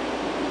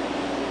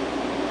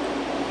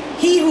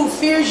 He who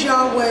fears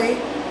Yahweh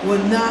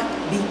will not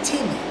be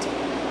timid,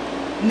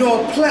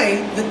 nor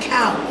play the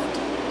coward,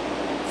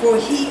 for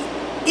he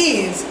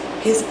is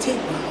his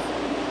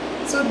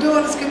tikvah. So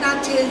daughters, can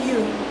I tell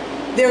you,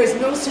 there is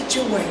no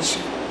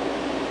situation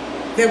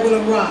that will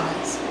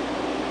arise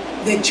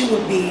that you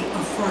will be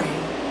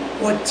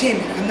afraid or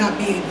timid or not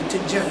be able to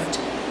judge.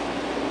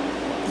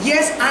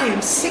 Yes, I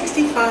am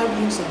 65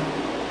 years old,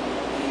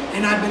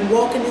 and I've been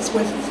walking this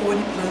way for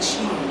 40 plus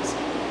years.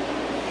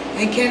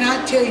 And can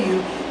I tell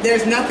you,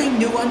 there's nothing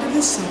new under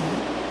the sun,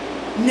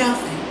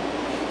 nothing.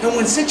 And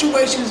when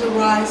situations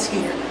arise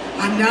here,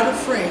 I'm not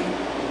afraid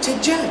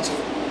to judge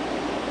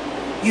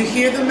it. You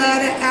hear the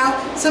matter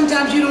out.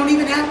 Sometimes you don't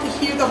even have to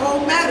hear the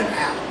whole matter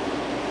out.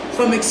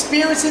 From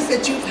experiences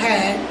that you've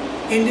had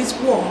in this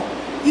walk,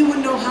 you will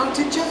know how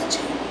to judge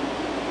it.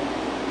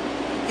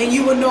 And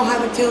you will know how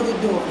to tell the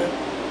daughter,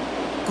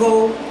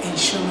 go in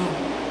shalom.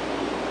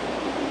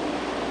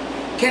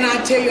 Can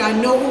I tell you, I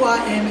know who I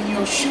am in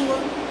Yeshua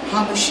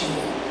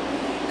HaMashiach.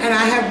 And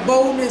I have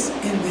boldness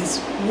in this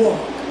walk.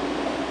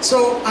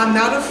 So I'm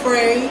not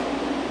afraid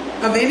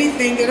of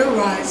anything that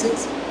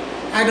arises.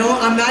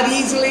 I'm not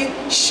easily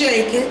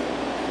shaken.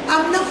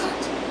 I'm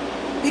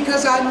not.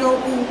 Because I know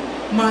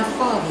who my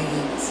Father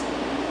is.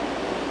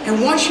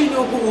 And once you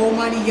know who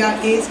Almighty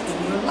Yah is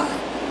in your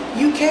life,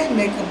 you can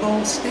make a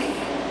bold stand.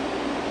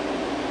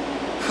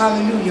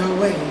 Hallelujah,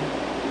 Yahweh.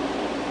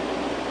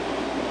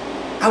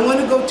 I want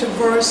to go to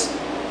verse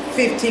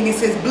 15. It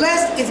says,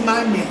 blessed is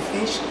my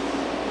nephesh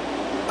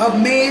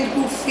of man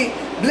who fears.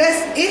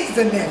 Blessed is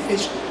the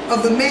nephesh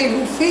of the man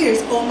who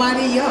fears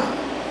Almighty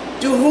Yah.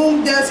 To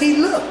whom does he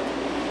look?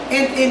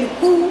 And in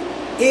who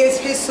is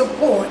his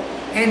support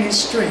and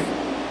his strength?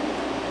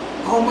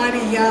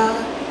 Almighty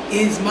Yah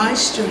is my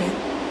strength.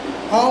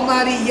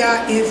 Almighty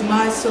Yah is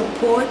my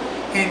support.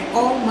 And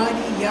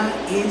Almighty Yah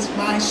is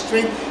my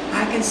strength.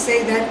 I can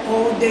say that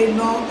all day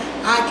long.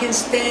 I can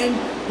stand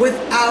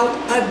without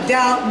a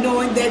doubt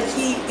knowing that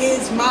he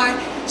is my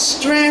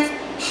strength.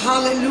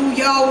 Hallelujah.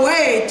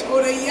 Yahweh,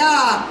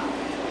 Torah.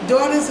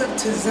 Daughters of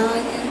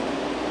Tzion,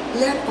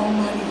 let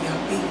Almighty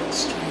Yah be your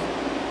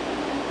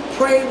strength.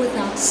 Pray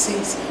without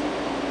ceasing.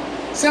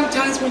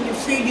 Sometimes when you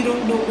feel you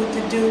don't know what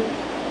to do,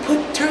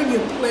 turn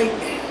your plate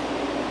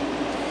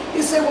down.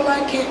 You say, well,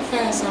 I can't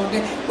fast all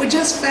day. Well,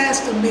 just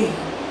fast a meal.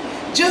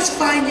 Just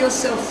find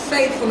yourself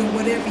faithful in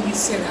whatever you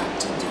set out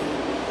to do.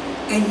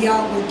 And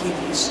Yah will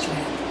give you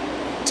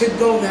strength to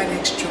go that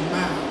extra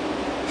mile.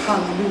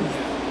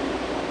 Hallelujah.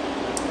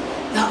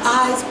 The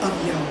eyes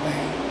of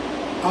Yahweh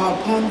are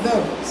upon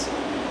those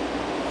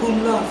who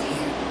love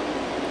him.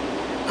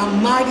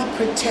 A mighty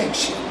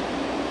protection,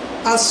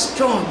 a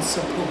strong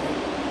support,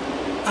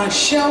 a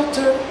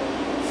shelter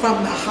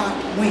from the hot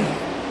wind,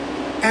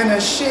 and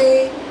a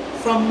shade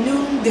from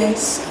noonday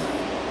sun,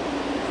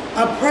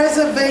 a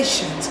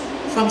preservation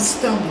from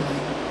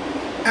stumbling,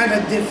 and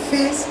a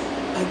defense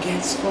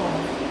against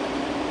falling.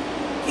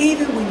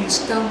 Even when you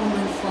stumble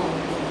and fall,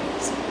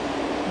 boys,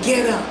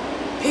 get up,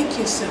 pick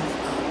yourself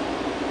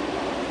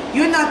up.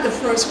 You're not the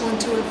first one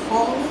to have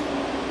fallen.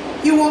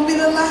 You won't be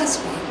the last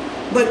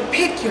one, but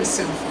pick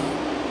yourself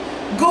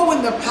up. Go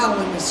in the power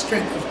and the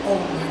strength of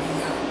Almighty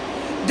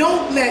Yah.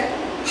 Don't let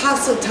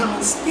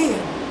Hasatan steal.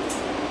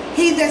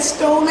 He that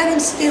stole, let him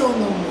steal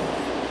no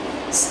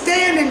more.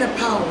 Stand in the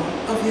power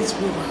of his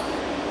ruah.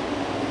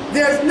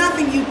 There's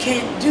nothing you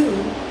can't do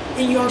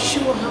in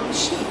Yeshua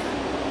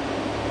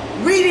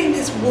HaMashiach. Reading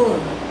this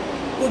word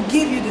will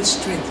give you the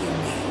strength you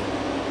need.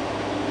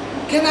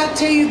 Can I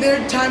tell you, there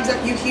are times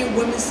that you hear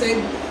women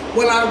say,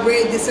 well, I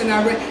read this and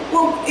I read.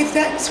 Well, if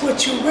that's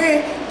what you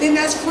read, then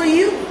that's for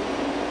you.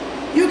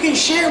 You can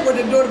share with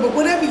a daughter, but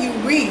whatever you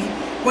read,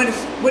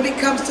 when it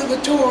comes to the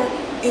Torah,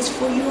 it's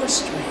for your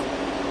strength.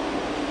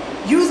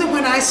 Usually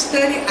when I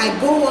study, I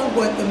go on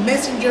what the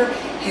messenger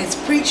has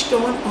preached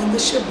on the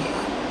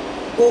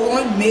Shabbat, or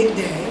on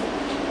midday,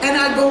 And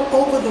I go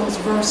over those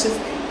verses,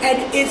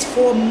 and it's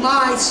for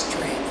my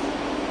strength.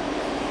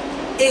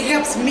 It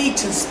helps me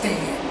to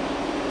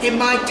stand in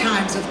my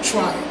times of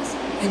trials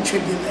and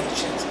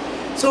tribulations.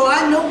 So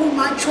I know who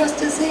my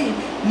trust is in.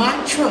 My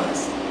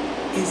trust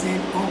is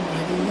in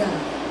Almighty Yah.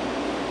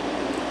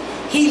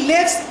 He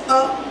lifts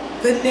up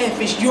the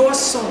nephesh, your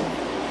soul,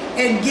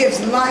 and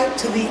gives light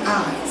to the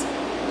eyes.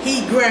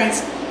 He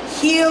grants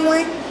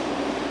healing,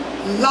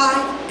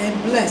 life,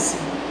 and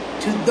blessing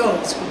to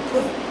those who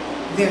put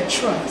their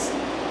trust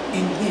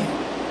in Him.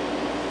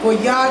 For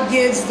Yah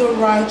gives the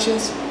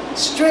righteous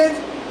strength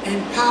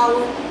and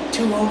power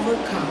to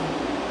overcome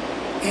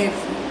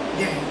every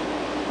day.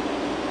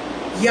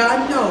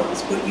 Yah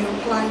knows what your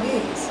plight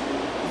is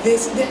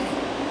this day,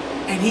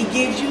 and He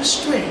gives you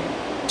strength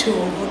to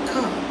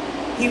overcome.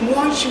 He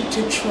wants you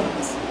to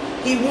trust.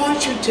 He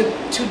wants you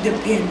to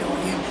depend on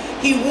Him.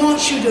 He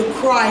wants you to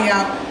cry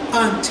out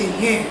unto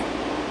Him.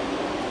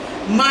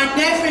 My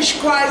nephesh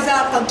cries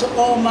out unto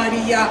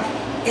Almighty Yah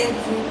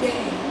every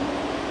day.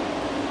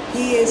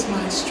 He is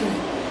my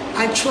strength.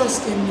 I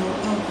trust in no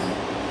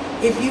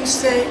other. If you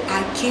say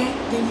I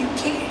can't, then you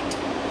can't.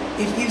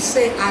 If you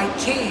say I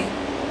can,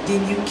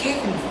 then you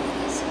can,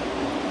 brothers.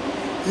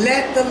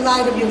 Let the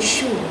light of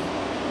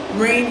Yeshua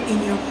reign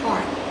in your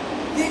heart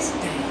this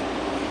day.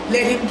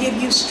 Let Him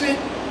give you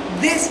strength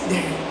this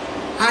day.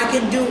 I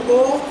can do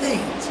all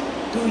things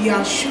through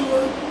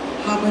Yeshua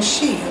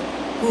HaMashiach,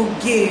 who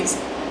gives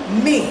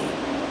me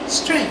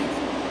strength.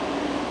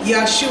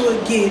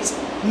 Yeshua gives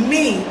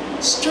me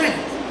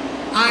strength.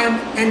 I am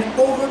an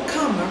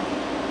overcomer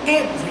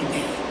every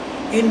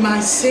day. In my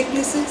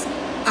sicknesses,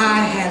 I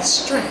have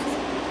strength.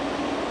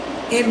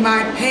 In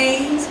my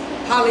pains,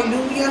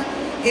 hallelujah,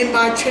 in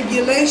my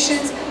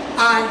tribulations,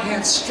 I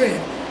have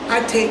strength.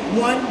 I take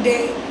one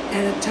day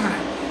at a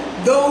time.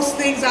 Those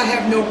things I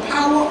have no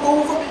power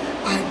over,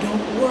 I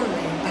don't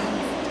worry about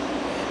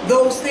it.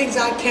 Those things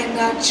I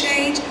cannot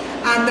change,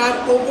 I'm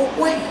not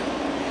overwhelmed.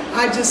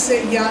 I just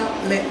say, Yah,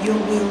 let your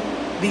will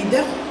be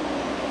done.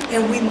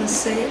 And we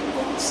must say it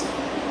also.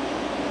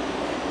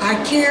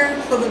 I care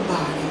for the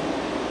body,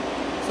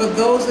 for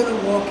those that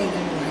are walking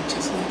in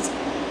righteousness.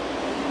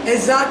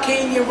 As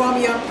Zaken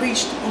Yeremiah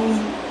preached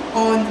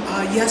on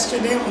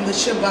yesterday on the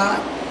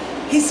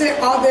Shabbat, he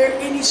said, are there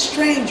any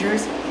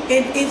strangers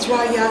in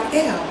Israel?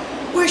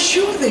 We're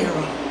sure there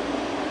are.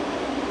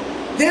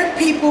 There are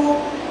people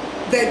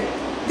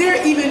that, there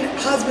are even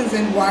husbands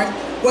and wives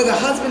where the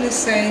husband is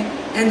saved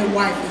and the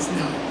wife is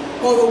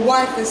not. Or the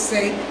wife is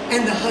saved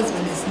and the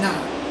husband is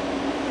not.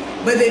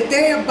 But if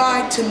they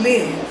abide to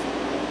live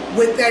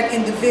with that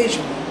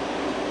individual,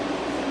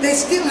 they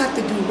still have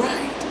to do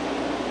right.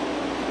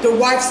 The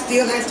wife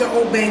still has to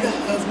obey the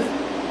husband.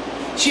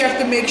 She has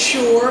to make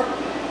sure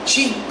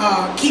she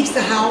keeps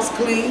the house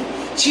clean.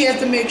 She has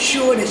to make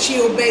sure that she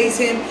obeys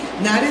him,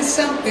 not in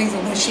some things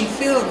or when she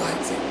feels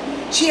like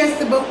it. She has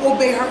to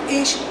obey her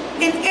ish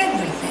in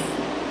everything.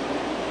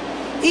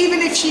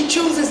 Even if she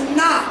chooses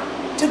not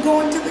to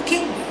go into the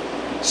kingdom,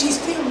 she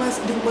still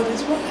must do what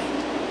is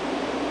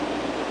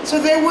right.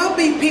 So there will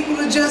be people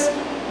who just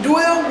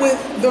dwell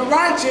with the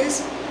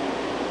righteous,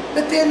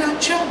 but they're not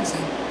chosen.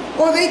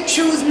 Or they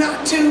choose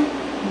not to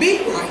be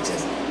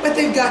righteous, but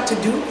they've got to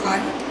do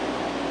right.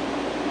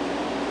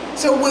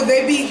 So will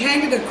they be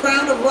handed a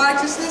crown of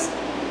righteousness?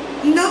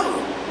 No.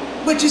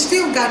 But you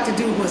still got to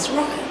do what's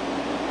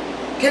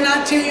right. Can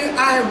I tell you,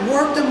 I have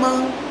worked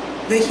among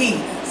the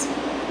heathens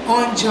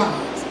on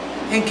jobs.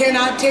 And can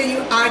I tell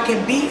you, I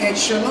can be at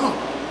shalom.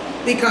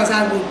 Because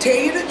I will tell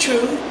you the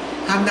truth.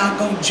 I'm not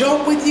going to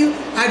joke with you.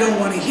 I don't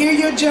want to hear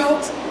your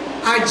jokes.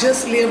 I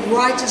just live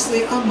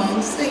righteously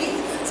amongst the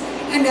heathens.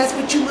 And that's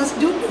what you must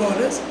do,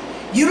 daughters.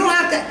 You don't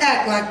have to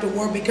act like the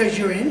world because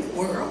you're in the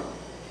world.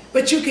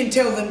 But you can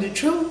tell them the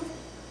truth.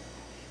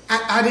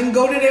 I didn't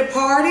go to their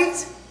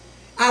parties.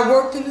 I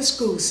worked in the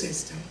school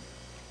system.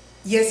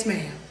 Yes,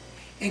 ma'am.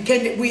 And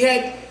we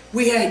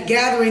had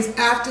gatherings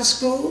after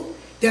school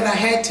that I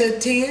had to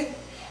attend,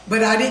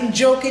 but I didn't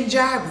joke and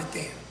jive with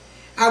them.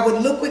 I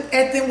would look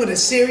at them with a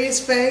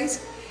serious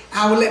face.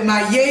 I would let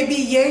my yea be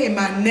yea and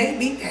my nay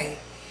be nay.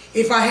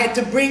 If I had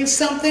to bring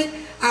something,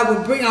 I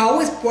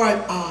always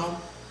brought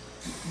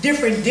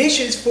different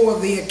dishes for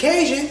the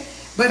occasion,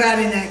 but I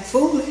didn't act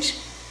foolish.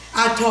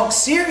 I talked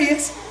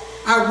serious.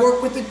 I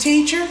worked with the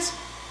teachers.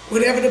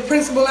 Whatever the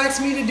principal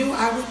asked me to do,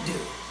 I would do.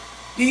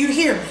 Do you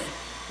hear me?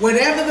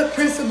 Whatever the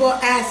principal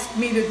asked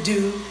me to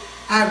do,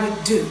 I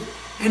would do.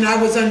 And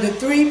I was under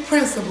 3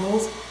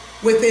 principals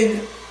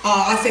within,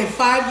 I say,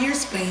 5-year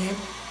span,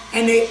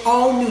 and they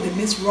all knew that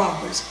Miss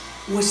Roberts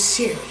was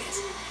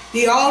serious.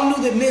 They all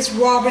knew that Miss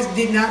Roberts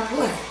did not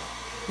play.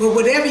 But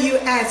whatever you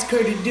asked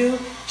her to do,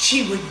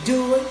 she would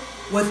do it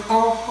with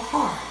all her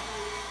heart.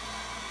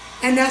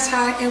 And that's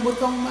how I am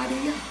with Almighty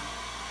Yah.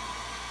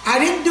 I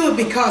didn't do it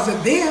because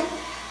of them.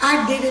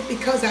 I did it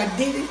because I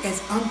did it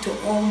as unto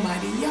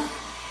Almighty Yah.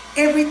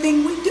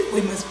 Everything we do,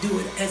 we must do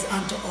it as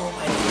unto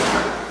Almighty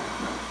Yah.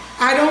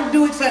 I don't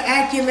do it for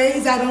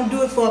accolades. I don't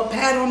do it for a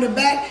pat on the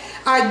back.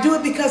 I do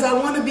it because I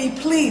want to be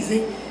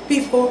pleasing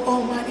before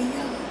Almighty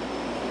Yah.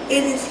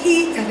 It is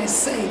He that has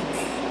saved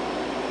me.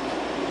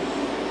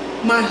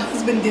 My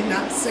husband did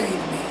not save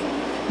me.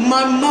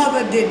 My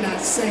mother did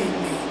not save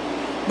me.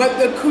 But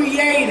the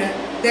Creator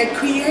that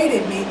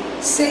created me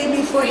saved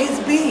me for His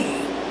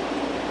being.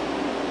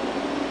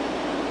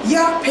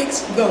 Yah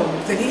picks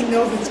those that He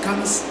knows is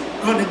going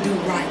to do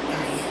right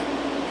by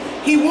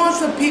Him. He wants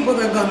the people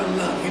that are going to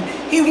love Him.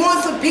 He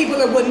wants the people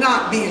that will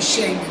not be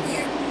ashamed of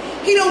Him.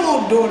 He don't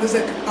want daughters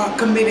that are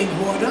committing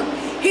whoredom.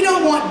 He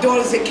don't want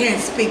daughters that can't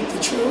speak the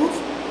truth.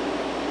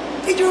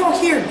 Did you all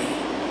hear me?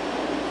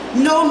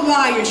 No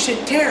liar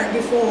should tarry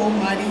before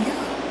Almighty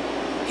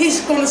Yah.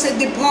 He's going to say,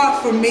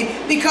 depart from me,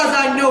 because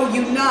I know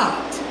you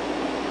not.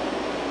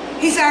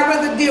 He said, I'd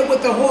rather deal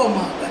with the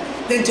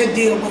whoremonger than to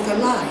deal with a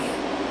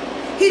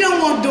liar. He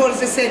don't want daughters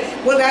that say,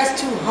 well,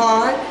 that's too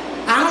hard.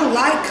 I don't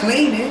like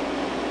cleaning.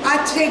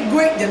 I take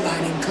great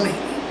delight in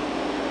cleaning.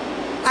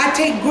 I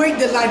take great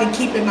delight in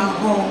keeping my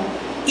home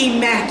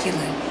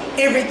immaculate,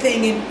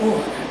 everything in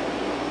order.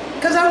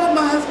 Because I want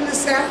my husband to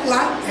say, I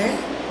like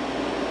that.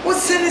 What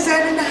sin is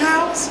that in the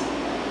house?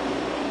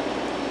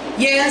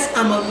 Yes,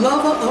 I'm a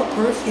lover of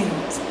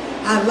perfumes.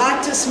 I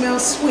like to smell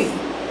sweet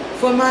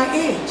for my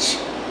age.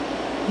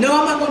 No,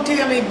 I'm not going to tell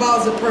you how many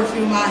bottles of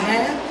perfume I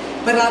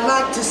have, but I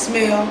like to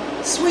smell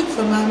sweet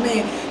for my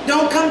man.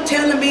 Don't come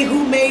telling me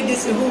who made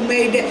this and who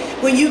made that.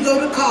 When you go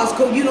to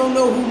Costco, you don't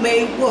know who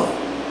made what.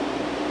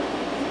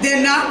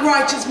 They're not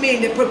righteous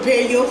men that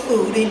prepare your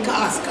food in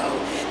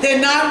Costco. They're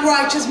not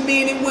righteous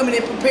men and women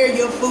that prepare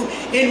your food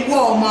in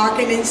Walmart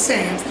and in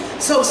Sam's.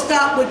 So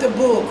stop with the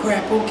bull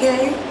crap,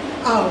 okay?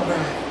 All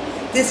right.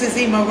 This is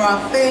Eema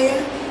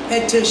RafaeYah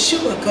at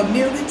Teshua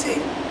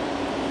Community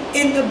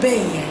in the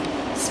Bay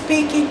Area,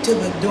 speaking to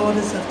the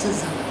daughters of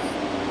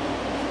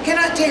Tzion. Can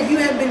I tell you, if you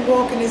haven't been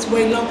walking this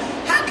way long,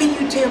 how can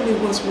you tell me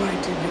what's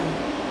right to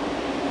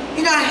do?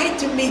 You know, I hate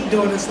to meet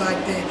daughters like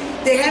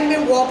that. They haven't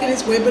been walking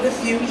this way but a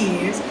few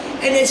years,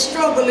 and they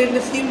struggle in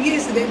the few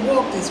years that they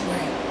walk this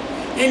way.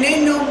 And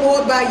they know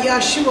more about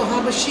Yahshua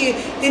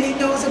HaMashiach than he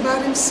knows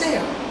about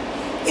himself.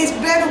 It's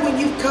better when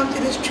you've come to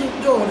these true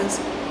daughters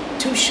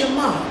to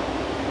Shema,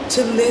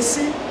 to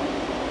listen,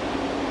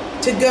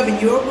 to govern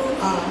your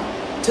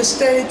ru'ah, to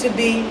study to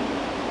be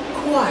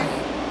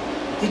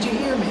quiet. Did you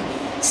hear me?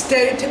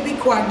 Study to be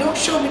quiet. Don't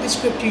show me the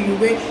scripture you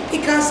read,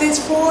 because it's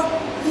for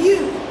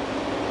you.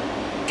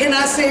 Can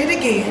I say it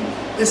again?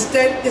 The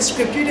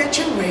scripture that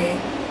you read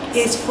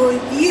is for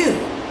you.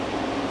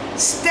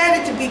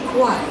 Study to be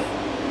quiet.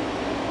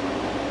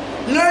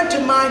 Learn to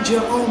mind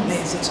your own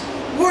business.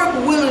 Work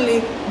willingly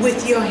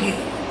with your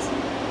hands.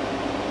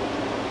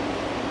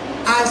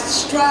 I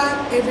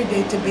strive every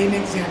day to be an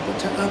example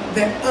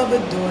that other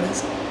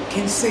daughters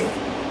can see.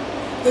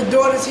 The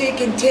daughters here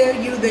can tell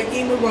you that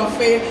Eema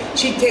RafaeYah,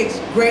 she takes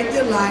great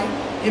delight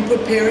in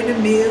preparing the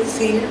meals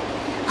here.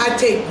 I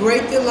take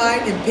great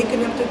delight in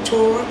picking up the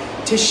Torah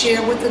to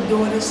share with the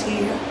daughters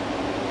here.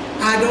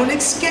 I don't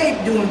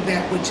escape doing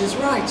that which is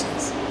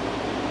righteous.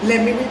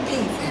 Let me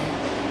repeat that.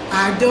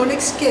 I don't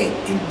escape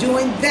in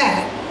doing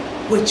that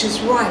which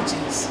is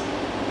righteous.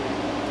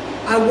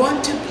 I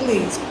want to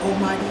please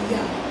Almighty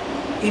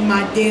Yah in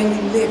my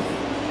daily living.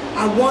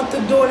 I want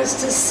the daughters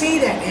to see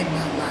that in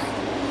my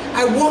life.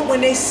 I want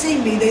when they see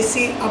me, they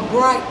see a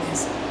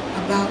brightness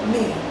about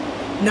me.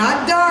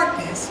 Not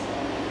darkness,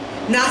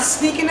 not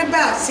sneaking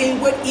about, seeing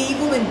what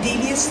evil and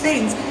devious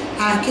things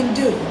I can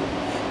do.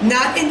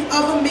 Not in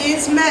other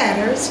men's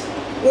matters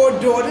or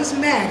daughters'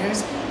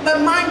 matters,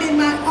 but minding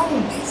my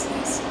own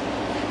business.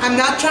 I'm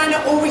not trying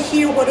to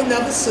overhear what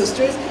another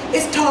sister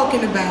is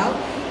talking about.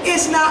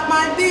 It's not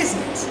my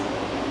business.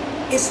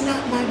 It's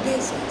not my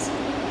business.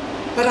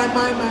 But I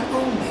mind my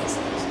own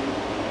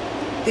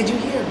business. Did you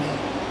hear me?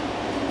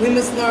 We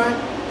must learn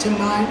to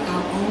mind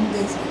our own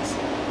business.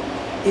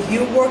 If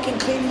you're working,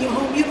 cleaning your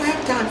home, you don't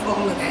have time for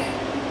all of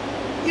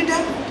that. You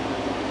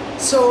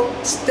don't. So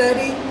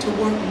study to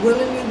work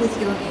willingly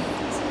with your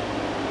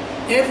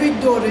hands. Every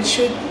daughter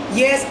should,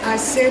 yes, I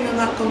said, I'm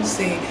not going to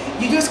say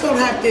it. You're just going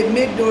to have to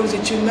admit, daughters,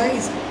 that you're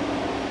lazy.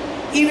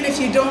 Even if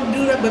you don't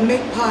do that, but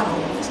make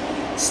potholders.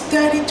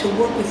 Study to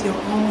work with your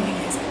own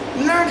hands.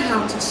 Learn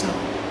how to sew.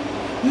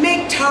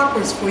 Make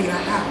toppers for your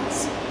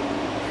house.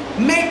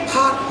 Make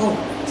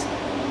potholders.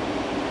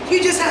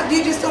 You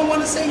just don't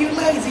want to say you're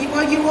lazy.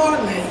 Well, you are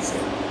lazy.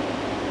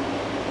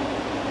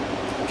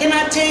 Can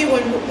I tell you,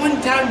 one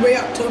time Ray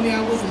told me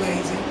I was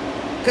lazy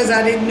because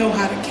I didn't know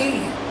how to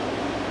can.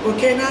 Well,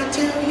 can I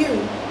tell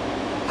you,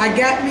 I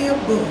got me a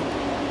book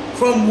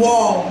from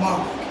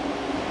Walmart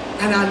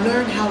and I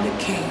learned how to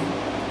can.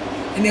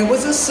 And there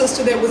was a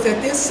sister that was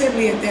at the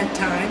assembly at that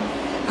time.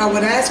 I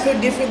would ask her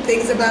different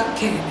things about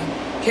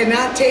canning. Can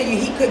I tell you,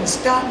 he couldn't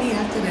stop me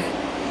after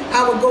that.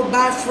 I would go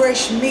buy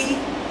fresh meat.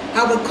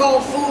 I would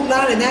call Food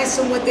Line and ask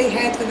them what they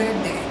had for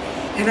that day.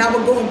 And I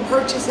would go and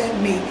purchase that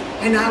meat,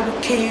 and I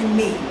would can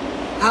meat.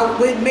 I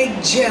would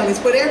make jellies,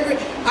 whatever.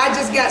 I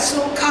just got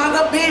so caught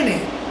up in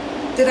it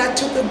that I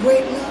took a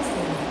great love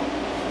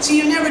for it. So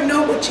you never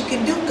know what you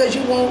can do because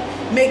you won't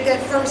make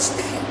that first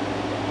step.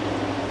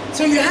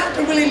 So you have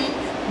to really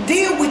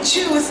deal with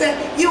you and say,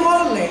 you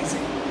are lazy.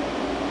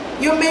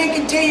 Your man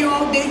can tell you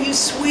all day you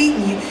sweet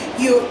and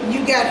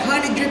you got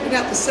honey dripping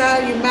out the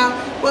side of your mouth.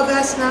 Well,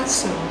 that's not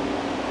so.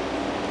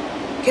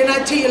 Can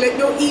I tell you, let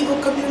no evil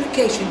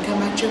communication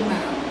come out your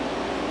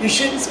mouth. You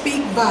shouldn't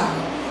speak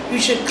vile. You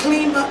should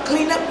clean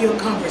up your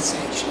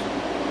conversation.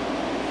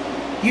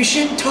 You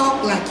shouldn't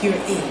talk like you're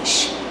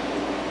ish.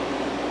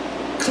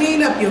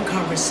 Clean up your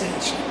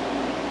conversation.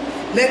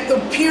 Let the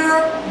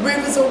pure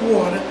rivers of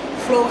water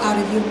flow out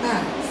of your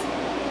mouth.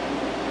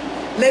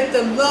 Let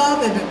the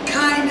love and the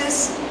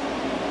kindness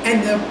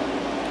and the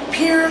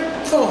pure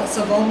thoughts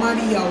of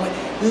Almighty Yahweh,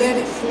 let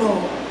it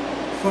flow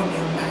from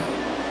your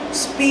mouth.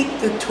 Speak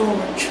the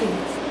Torah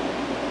truth.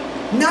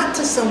 Not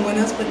to someone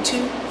else, but to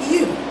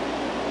you.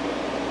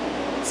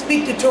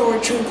 Speak the Torah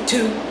truth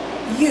to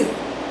you,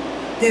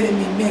 that it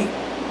may make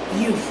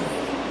you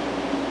free.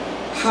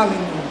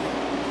 Hallelujah.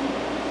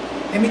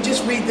 Let me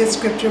just read this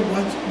scripture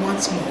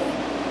once more.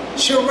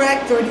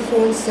 Sirach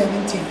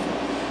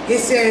 34:17. It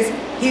says,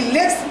 he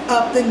lifts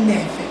up the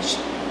nephesh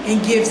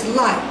and gives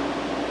light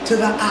to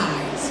the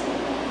eyes.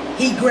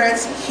 He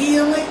grants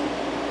healing,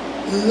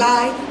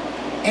 life,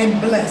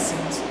 and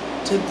blessings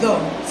to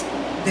those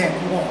that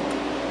walk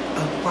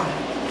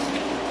upright.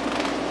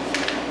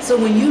 So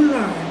when you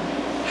learn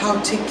how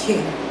to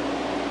care,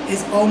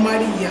 as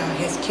Almighty Yah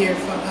has cared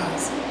for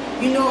us.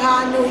 You know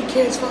how I know he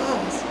cares for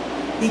us?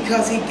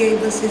 Because he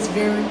gave us his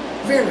very,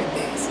 very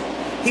best.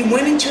 He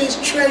went into his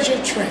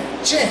treasure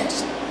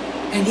chest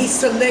and he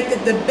selected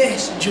the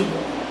best jewel,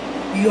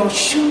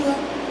 Yeshua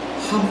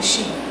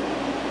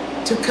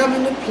HaMashiach, to come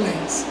into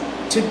place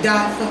to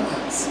die for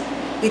us.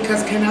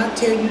 Because can I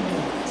tell you,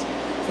 daughters,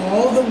 for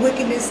all the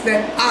wickedness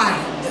that I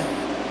have done,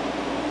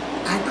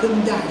 I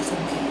couldn't die for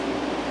me.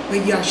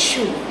 But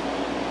Yeshua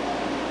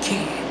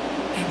can,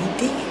 and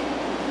he did.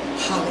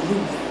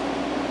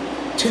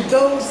 Hallelujah. To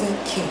those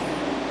that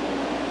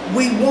care,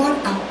 we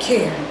want our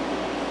care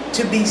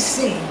to be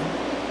seen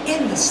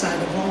in the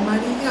sight of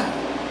Almighty Yah.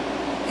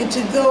 And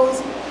to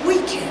those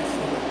we care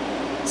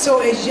for.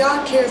 So as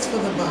Yah cares for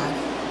the body,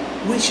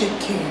 we should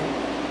care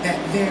that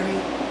very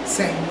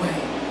same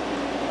way.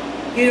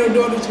 You know,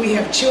 daughters, we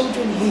have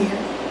children here,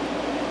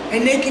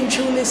 and they can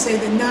truly say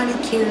that Nani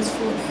cares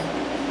for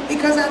them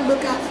because I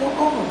look out for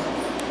all of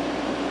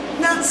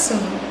them. Not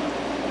some,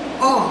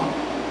 all.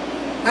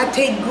 I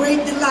take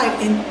great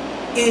delight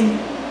in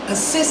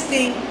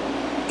assisting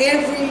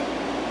every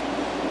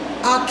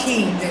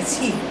Akeem that's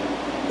here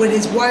with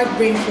his wife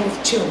bring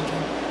forth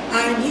children.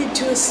 I am here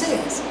to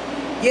assist.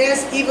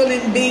 Yes, even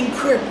in being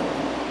crippled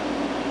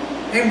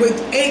and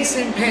with aches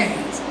and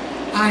pains,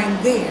 I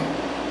am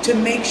there to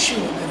make sure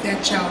that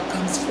that child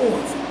comes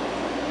forth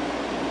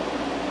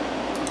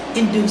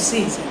in due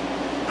season.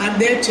 I'm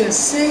there to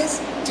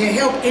assist, to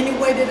help any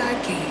way that I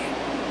can.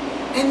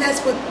 And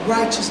that's what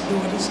righteous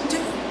daughters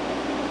do.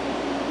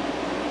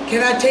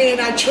 Can I tell you,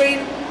 and I train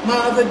my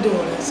other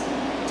daughters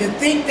to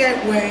think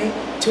that way,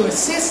 to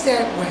assist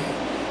that way,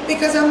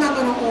 because I'm not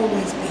going to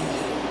always be here.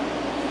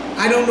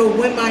 I don't know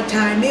when my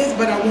time is,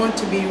 but I want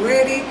to be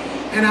ready,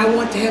 and I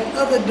want to have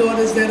other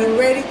daughters that are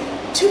ready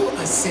to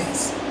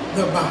assist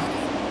the body.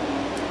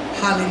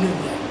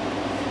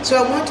 Hallelujah. So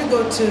I want to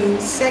go to 2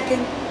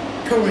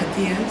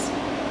 Corinthians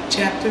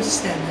chapter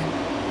 7,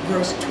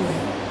 verse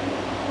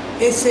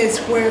 12. It says,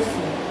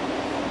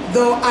 wherefore,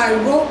 though I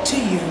wrote to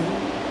you,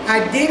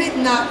 I did it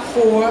not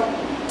for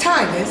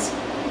Titus'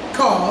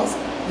 cause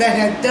that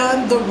had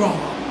done the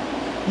wrong,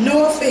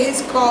 nor for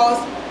his cause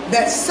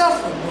that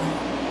suffered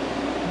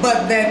wrong,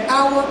 but that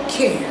our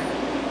care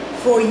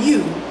for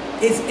you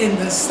is in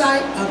the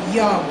sight of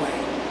Yahweh,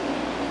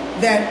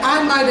 that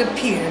I might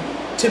appear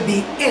to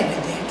be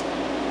evident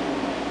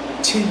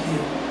to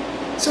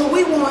you. So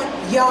we want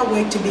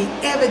Yahweh to be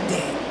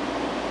evident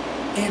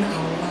in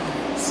our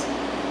lives.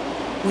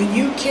 When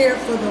you care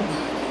for the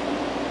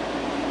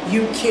body,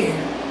 you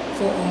care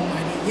for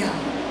Almighty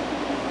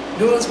Yah.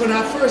 Those when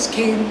I first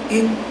came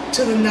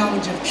into the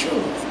knowledge of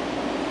truth,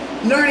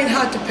 learning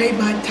how to pay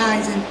my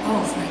tithes and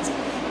offerings,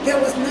 there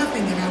was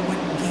nothing that I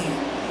wouldn't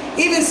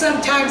give. Even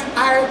sometimes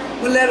I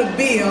would let a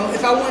bill,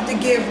 if I wanted to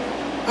give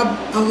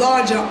a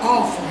larger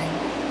offering,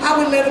 I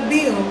would let a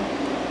bill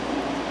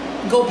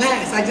go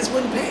past. I just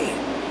wouldn't pay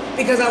it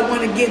because I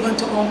want to give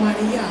unto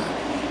Almighty Yah.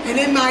 And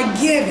in my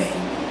giving,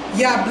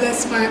 Yah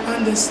bless my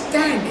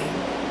understanding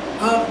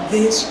of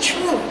this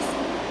truth,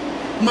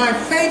 my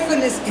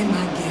faithfulness in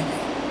my giving.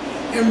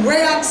 And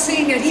Rayok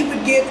seen that he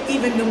would give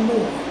even the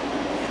more.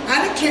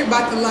 I didn't care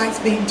about the lights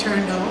being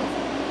turned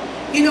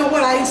off. You know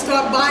what? I used to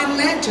start buying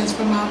lanterns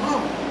for my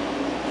home.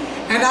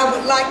 And I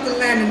would like the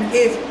lantern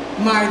if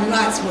my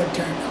lights were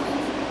turned off.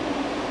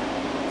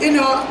 You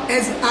know,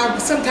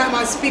 sometimes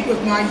I speak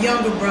with my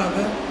younger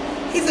brother.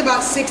 He's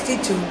about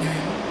 62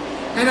 now.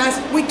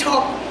 And we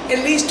talk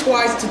at least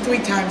twice to 3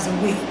 times a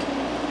week.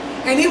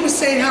 And he was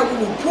saying how we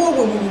were poor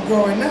when we were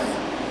growing up.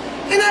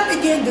 And I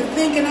began to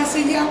think, and I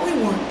said, yeah, we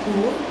weren't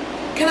poor.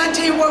 Can I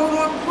tell you why we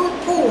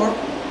weren't poor?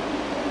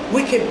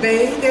 We could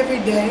bathe every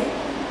day.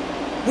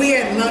 We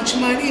had lunch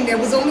money, and there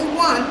was only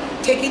one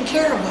taking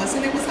care of us,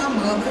 and it was our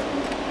mother.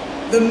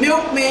 The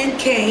milkman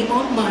came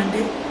on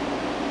Monday,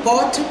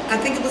 I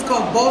think it was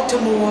called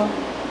Baltimore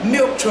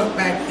milk truck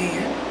back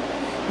there.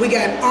 We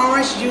got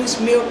orange juice,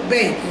 milk,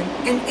 bacon,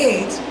 and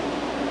eggs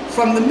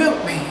from the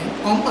milkman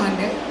on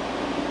Monday.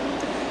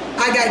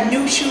 I got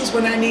new shoes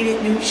when I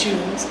needed new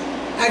shoes.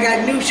 I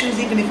got new shoes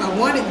even if I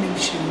wanted new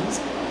shoes.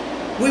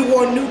 We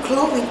wore new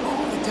clothing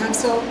all the time.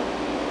 So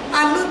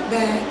I look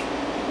back,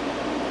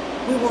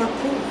 we weren't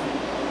poor.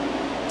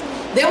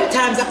 There were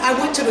times I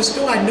went to the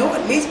store, I know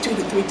at least 2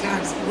 to 3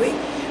 times a week,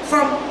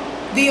 from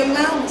the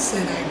allowance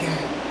that I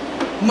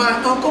got. My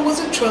uncle was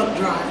a truck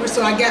driver,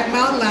 so I got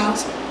my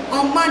allowance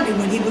on Monday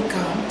when he would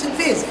come to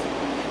visit.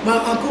 My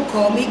uncle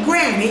called me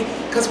Granny,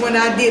 because when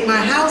I did my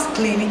house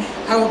cleaning,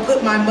 I would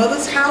put my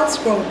mother's house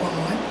robe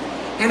on,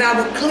 and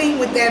I would clean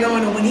with that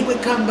on, and when he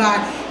would come by,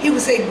 he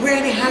would say,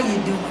 Granny, how you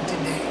doing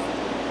today?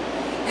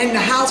 And the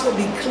house would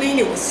be clean,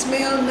 it would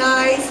smell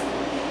nice,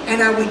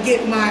 and I would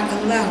get my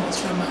allowance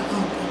from my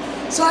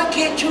uncle. So I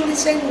can't truly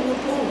say we were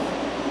poor.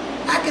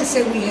 I can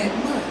say we had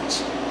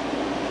much,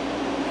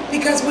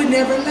 because we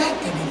never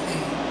lacked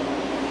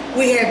anything.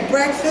 We had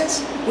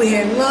breakfast, we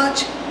had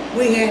lunch,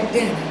 we had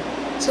dinner.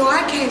 So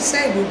I can't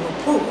say we were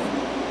poor.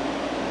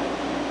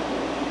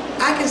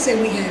 I can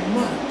say we had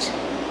much.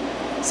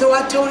 So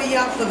I told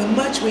y'all for the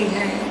much we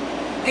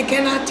had. And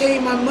can I tell you,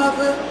 my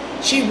mother,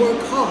 she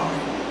worked hard.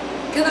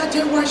 Can I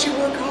tell you why she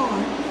worked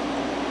hard?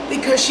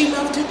 Because she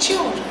loved her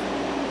children.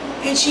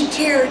 And she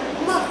cared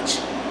much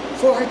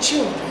for her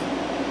children.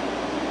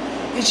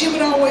 And she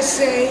would always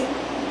say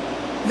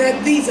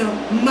that these are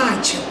my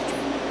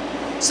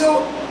children.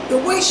 So the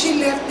way she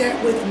left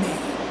that with me,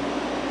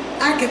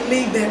 I can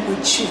leave that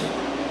with you.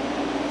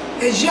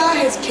 As YAH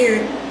has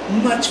cared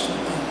much for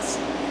us,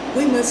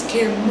 we must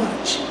care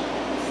much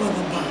for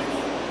the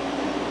body.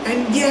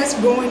 And yes,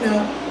 growing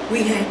up,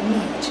 we had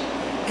much.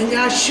 And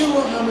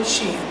Yahshua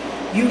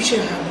HaMashiach, you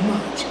shall have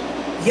much.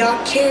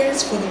 YAH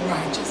cares for the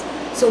righteous.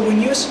 So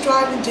when you're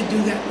striving to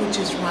do that which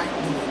is right,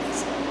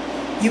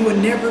 Lord, you will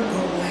never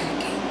go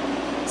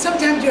lacking.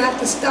 Sometimes you have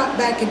to stop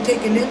back and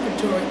take an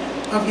inventory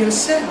of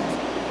yourself.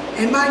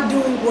 Am I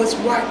doing what's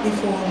right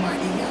before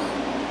Almighty YAH?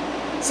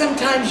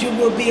 Sometimes you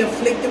will be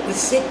afflicted with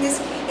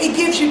sickness. It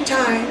gives you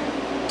time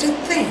to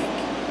think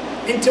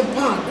and to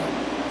ponder.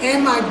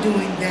 Am I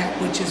doing that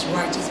which is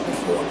righteous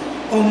before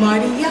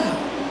Almighty YAH?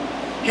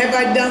 Have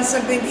I done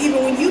something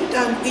evil? When you've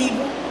done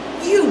evil,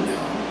 you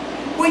know.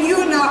 When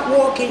you're not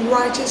walking in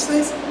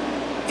righteousness,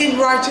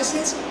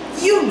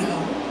 you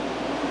know.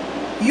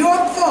 Your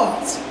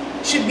thoughts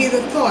should be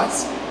the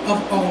thoughts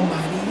of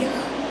Almighty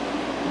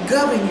YAH.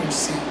 Govern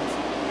yourself.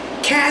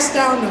 Cast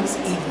down those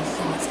evil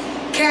thoughts.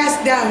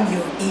 Cast down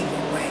your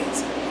evil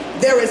ways.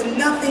 There is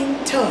nothing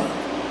tough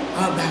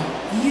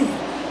about you.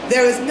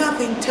 There is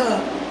nothing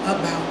tough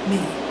about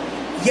me.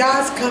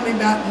 YAH's coming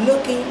back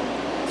looking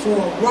for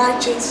a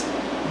righteous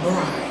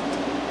bride.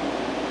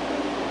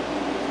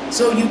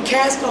 So you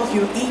cast off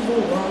your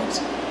evil works.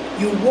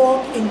 You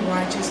walk in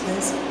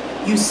righteousness.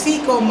 You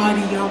seek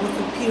Almighty YAH with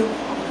a pure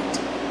heart.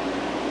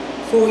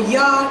 For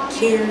YAH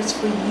cares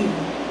for you.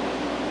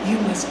 You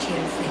must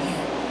care for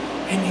Him.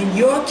 And in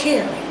your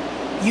caring,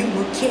 you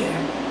will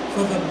care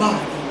for the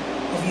body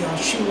of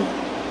Yahshua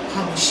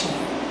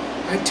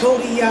HaMashiach. I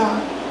told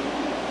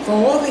YAH for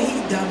all that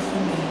He's done for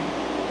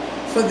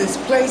me, for this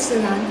place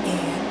that I'm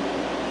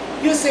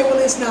in. You'll say, well,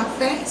 it's not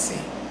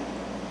fancy.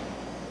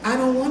 I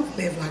don't want to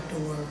live like the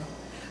world.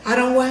 I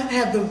don't want to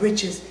have the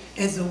riches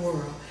as the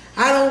world.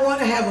 I don't want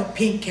to have a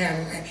pink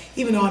Cadillac,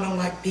 even though I don't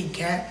like pink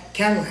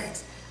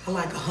Cadillacs. I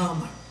like a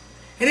Hummer.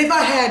 And if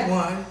I had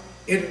one,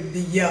 it would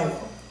be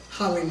yellow.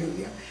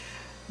 Hallelujah.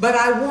 But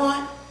I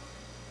want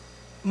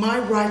my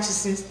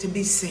righteousness to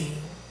be seen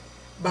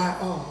by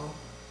all.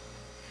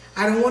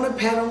 I don't want a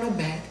pat on the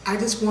back. I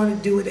just want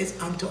to do it as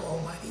unto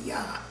Almighty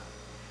YAH.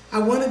 I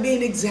want to be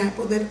an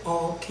example that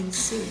all can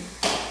see.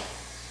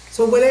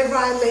 So whatever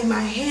I lay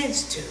my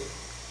hands to,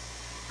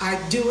 I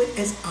do it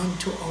as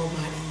unto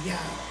Almighty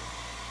YAH.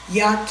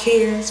 YAH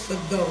cares for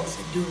those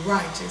that do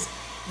righteous.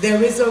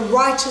 There is a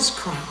righteous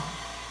crown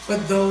for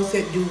those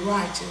that do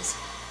righteous.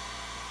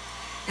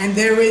 And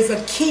there is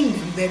a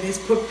kingdom that is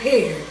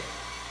prepared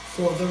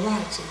for the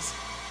righteous.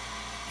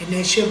 And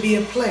there shall be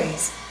a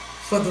place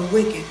for the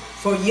wicked,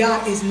 for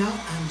YAH is not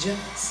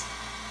unjust.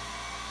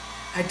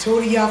 I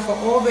told YAH for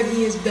all that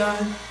He has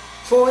done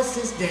for us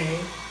this day.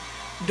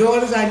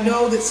 Daughters, I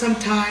know that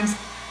sometimes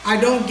I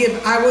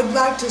would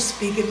like to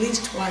speak at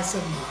least twice a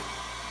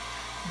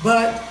month.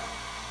 But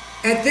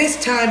at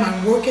this time,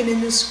 I'm working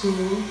in the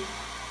school.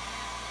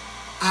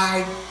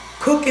 I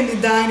cook in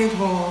the dining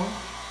hall.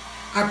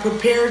 I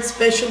prepared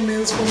special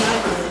meals for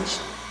my age.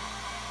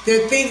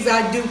 There are things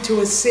I do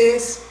to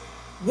assist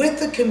with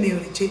the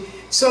community.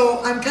 So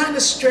I'm kind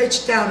of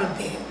stretched out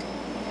a bit.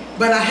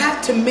 But I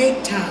have to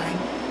make time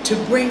to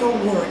bring a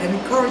word and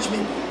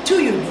encouragement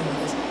to your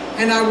daughters.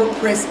 And I will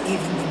press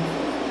even the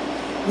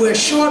more. We're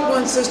short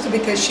one sister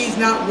because she's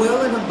not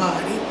well in her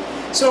body.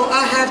 So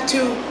I have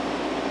to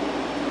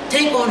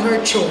take on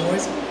her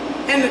chores.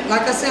 And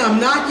like I said, I'm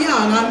not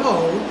young, I'm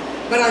old.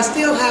 But I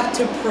still have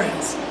to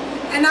press.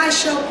 And I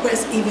shall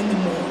press even the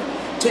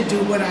more to do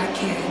what I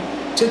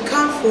can to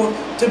come forth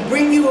to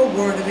bring you a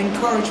word of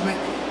encouragement.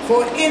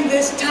 For in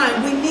this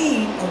time we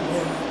need a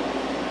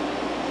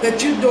word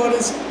that you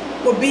daughters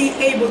will be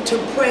able to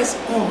press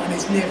on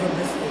as never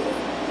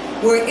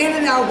before. We're in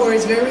and our word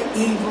is very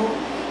evil.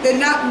 There are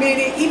not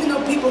many, even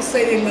though people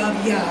say they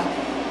love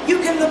Yah, you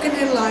can look in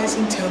their lives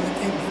and tell that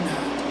they do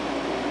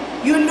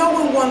not. You know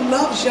when one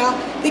loves Yah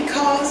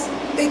because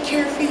they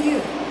care for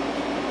you.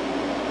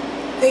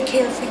 They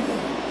care for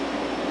you.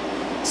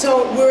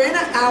 So we're in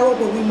an hour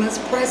where we must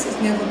press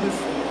as never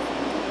before.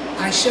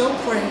 I shall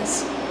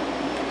press.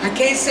 I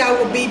can't say I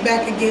will be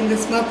back again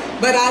this month,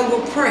 but I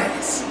will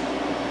press.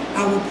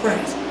 I will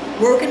press.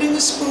 Working in the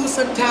school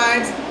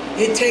sometimes,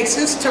 it takes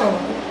its toll.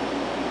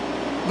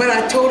 But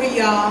I told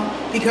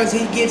Yah because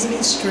he gives me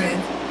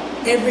strength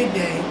every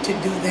day to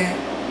do that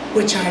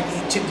which I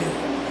need to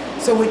do.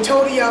 So we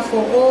told Yah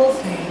for all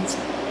things,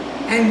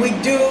 and we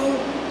do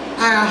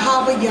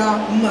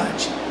YAH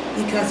much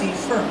because he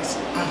first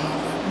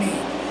ahaved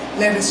me.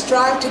 Let us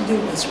strive to do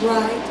what's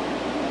right.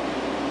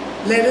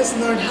 Let us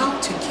learn how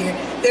to care.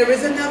 There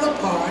is another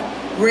part.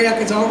 Rayak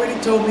has already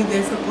told me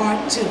there's a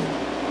part 2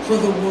 for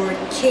the word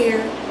care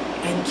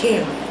and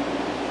caring.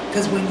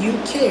 Because when you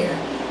care,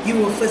 you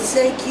will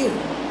forsake you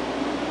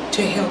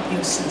to help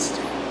your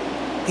sister.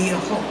 Be a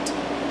halt.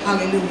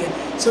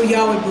 Hallelujah. So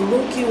Yahweh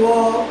Baruch you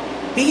all.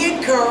 Be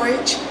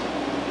encouraged.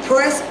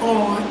 Press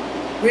on.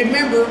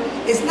 Remember,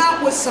 it's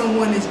not what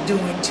someone is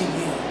doing to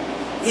you.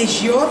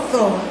 It's your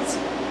thoughts.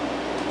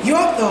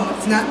 Your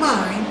thoughts, not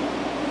mine.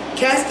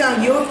 Cast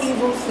down your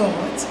evil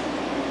thoughts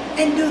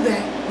and do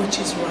that which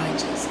is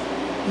righteous.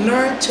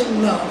 Learn to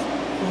love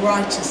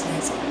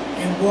righteousness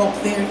and walk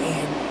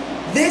therein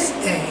this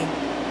day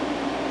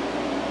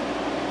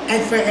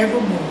and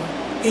forevermore.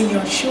 In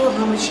Yeshua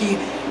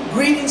HaMashiach,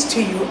 greetings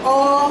to you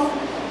all.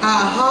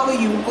 I holler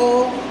you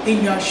all in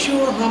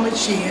Yeshua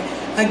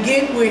HaMashiach.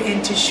 Again, we're in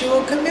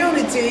Teshua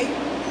community.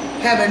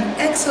 Have an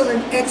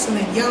excellent,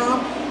 excellent Yom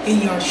in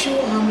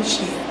Yeshua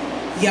HaMashiach.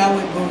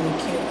 Yahweh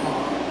Baruch you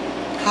all.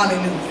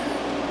 Hallelujah.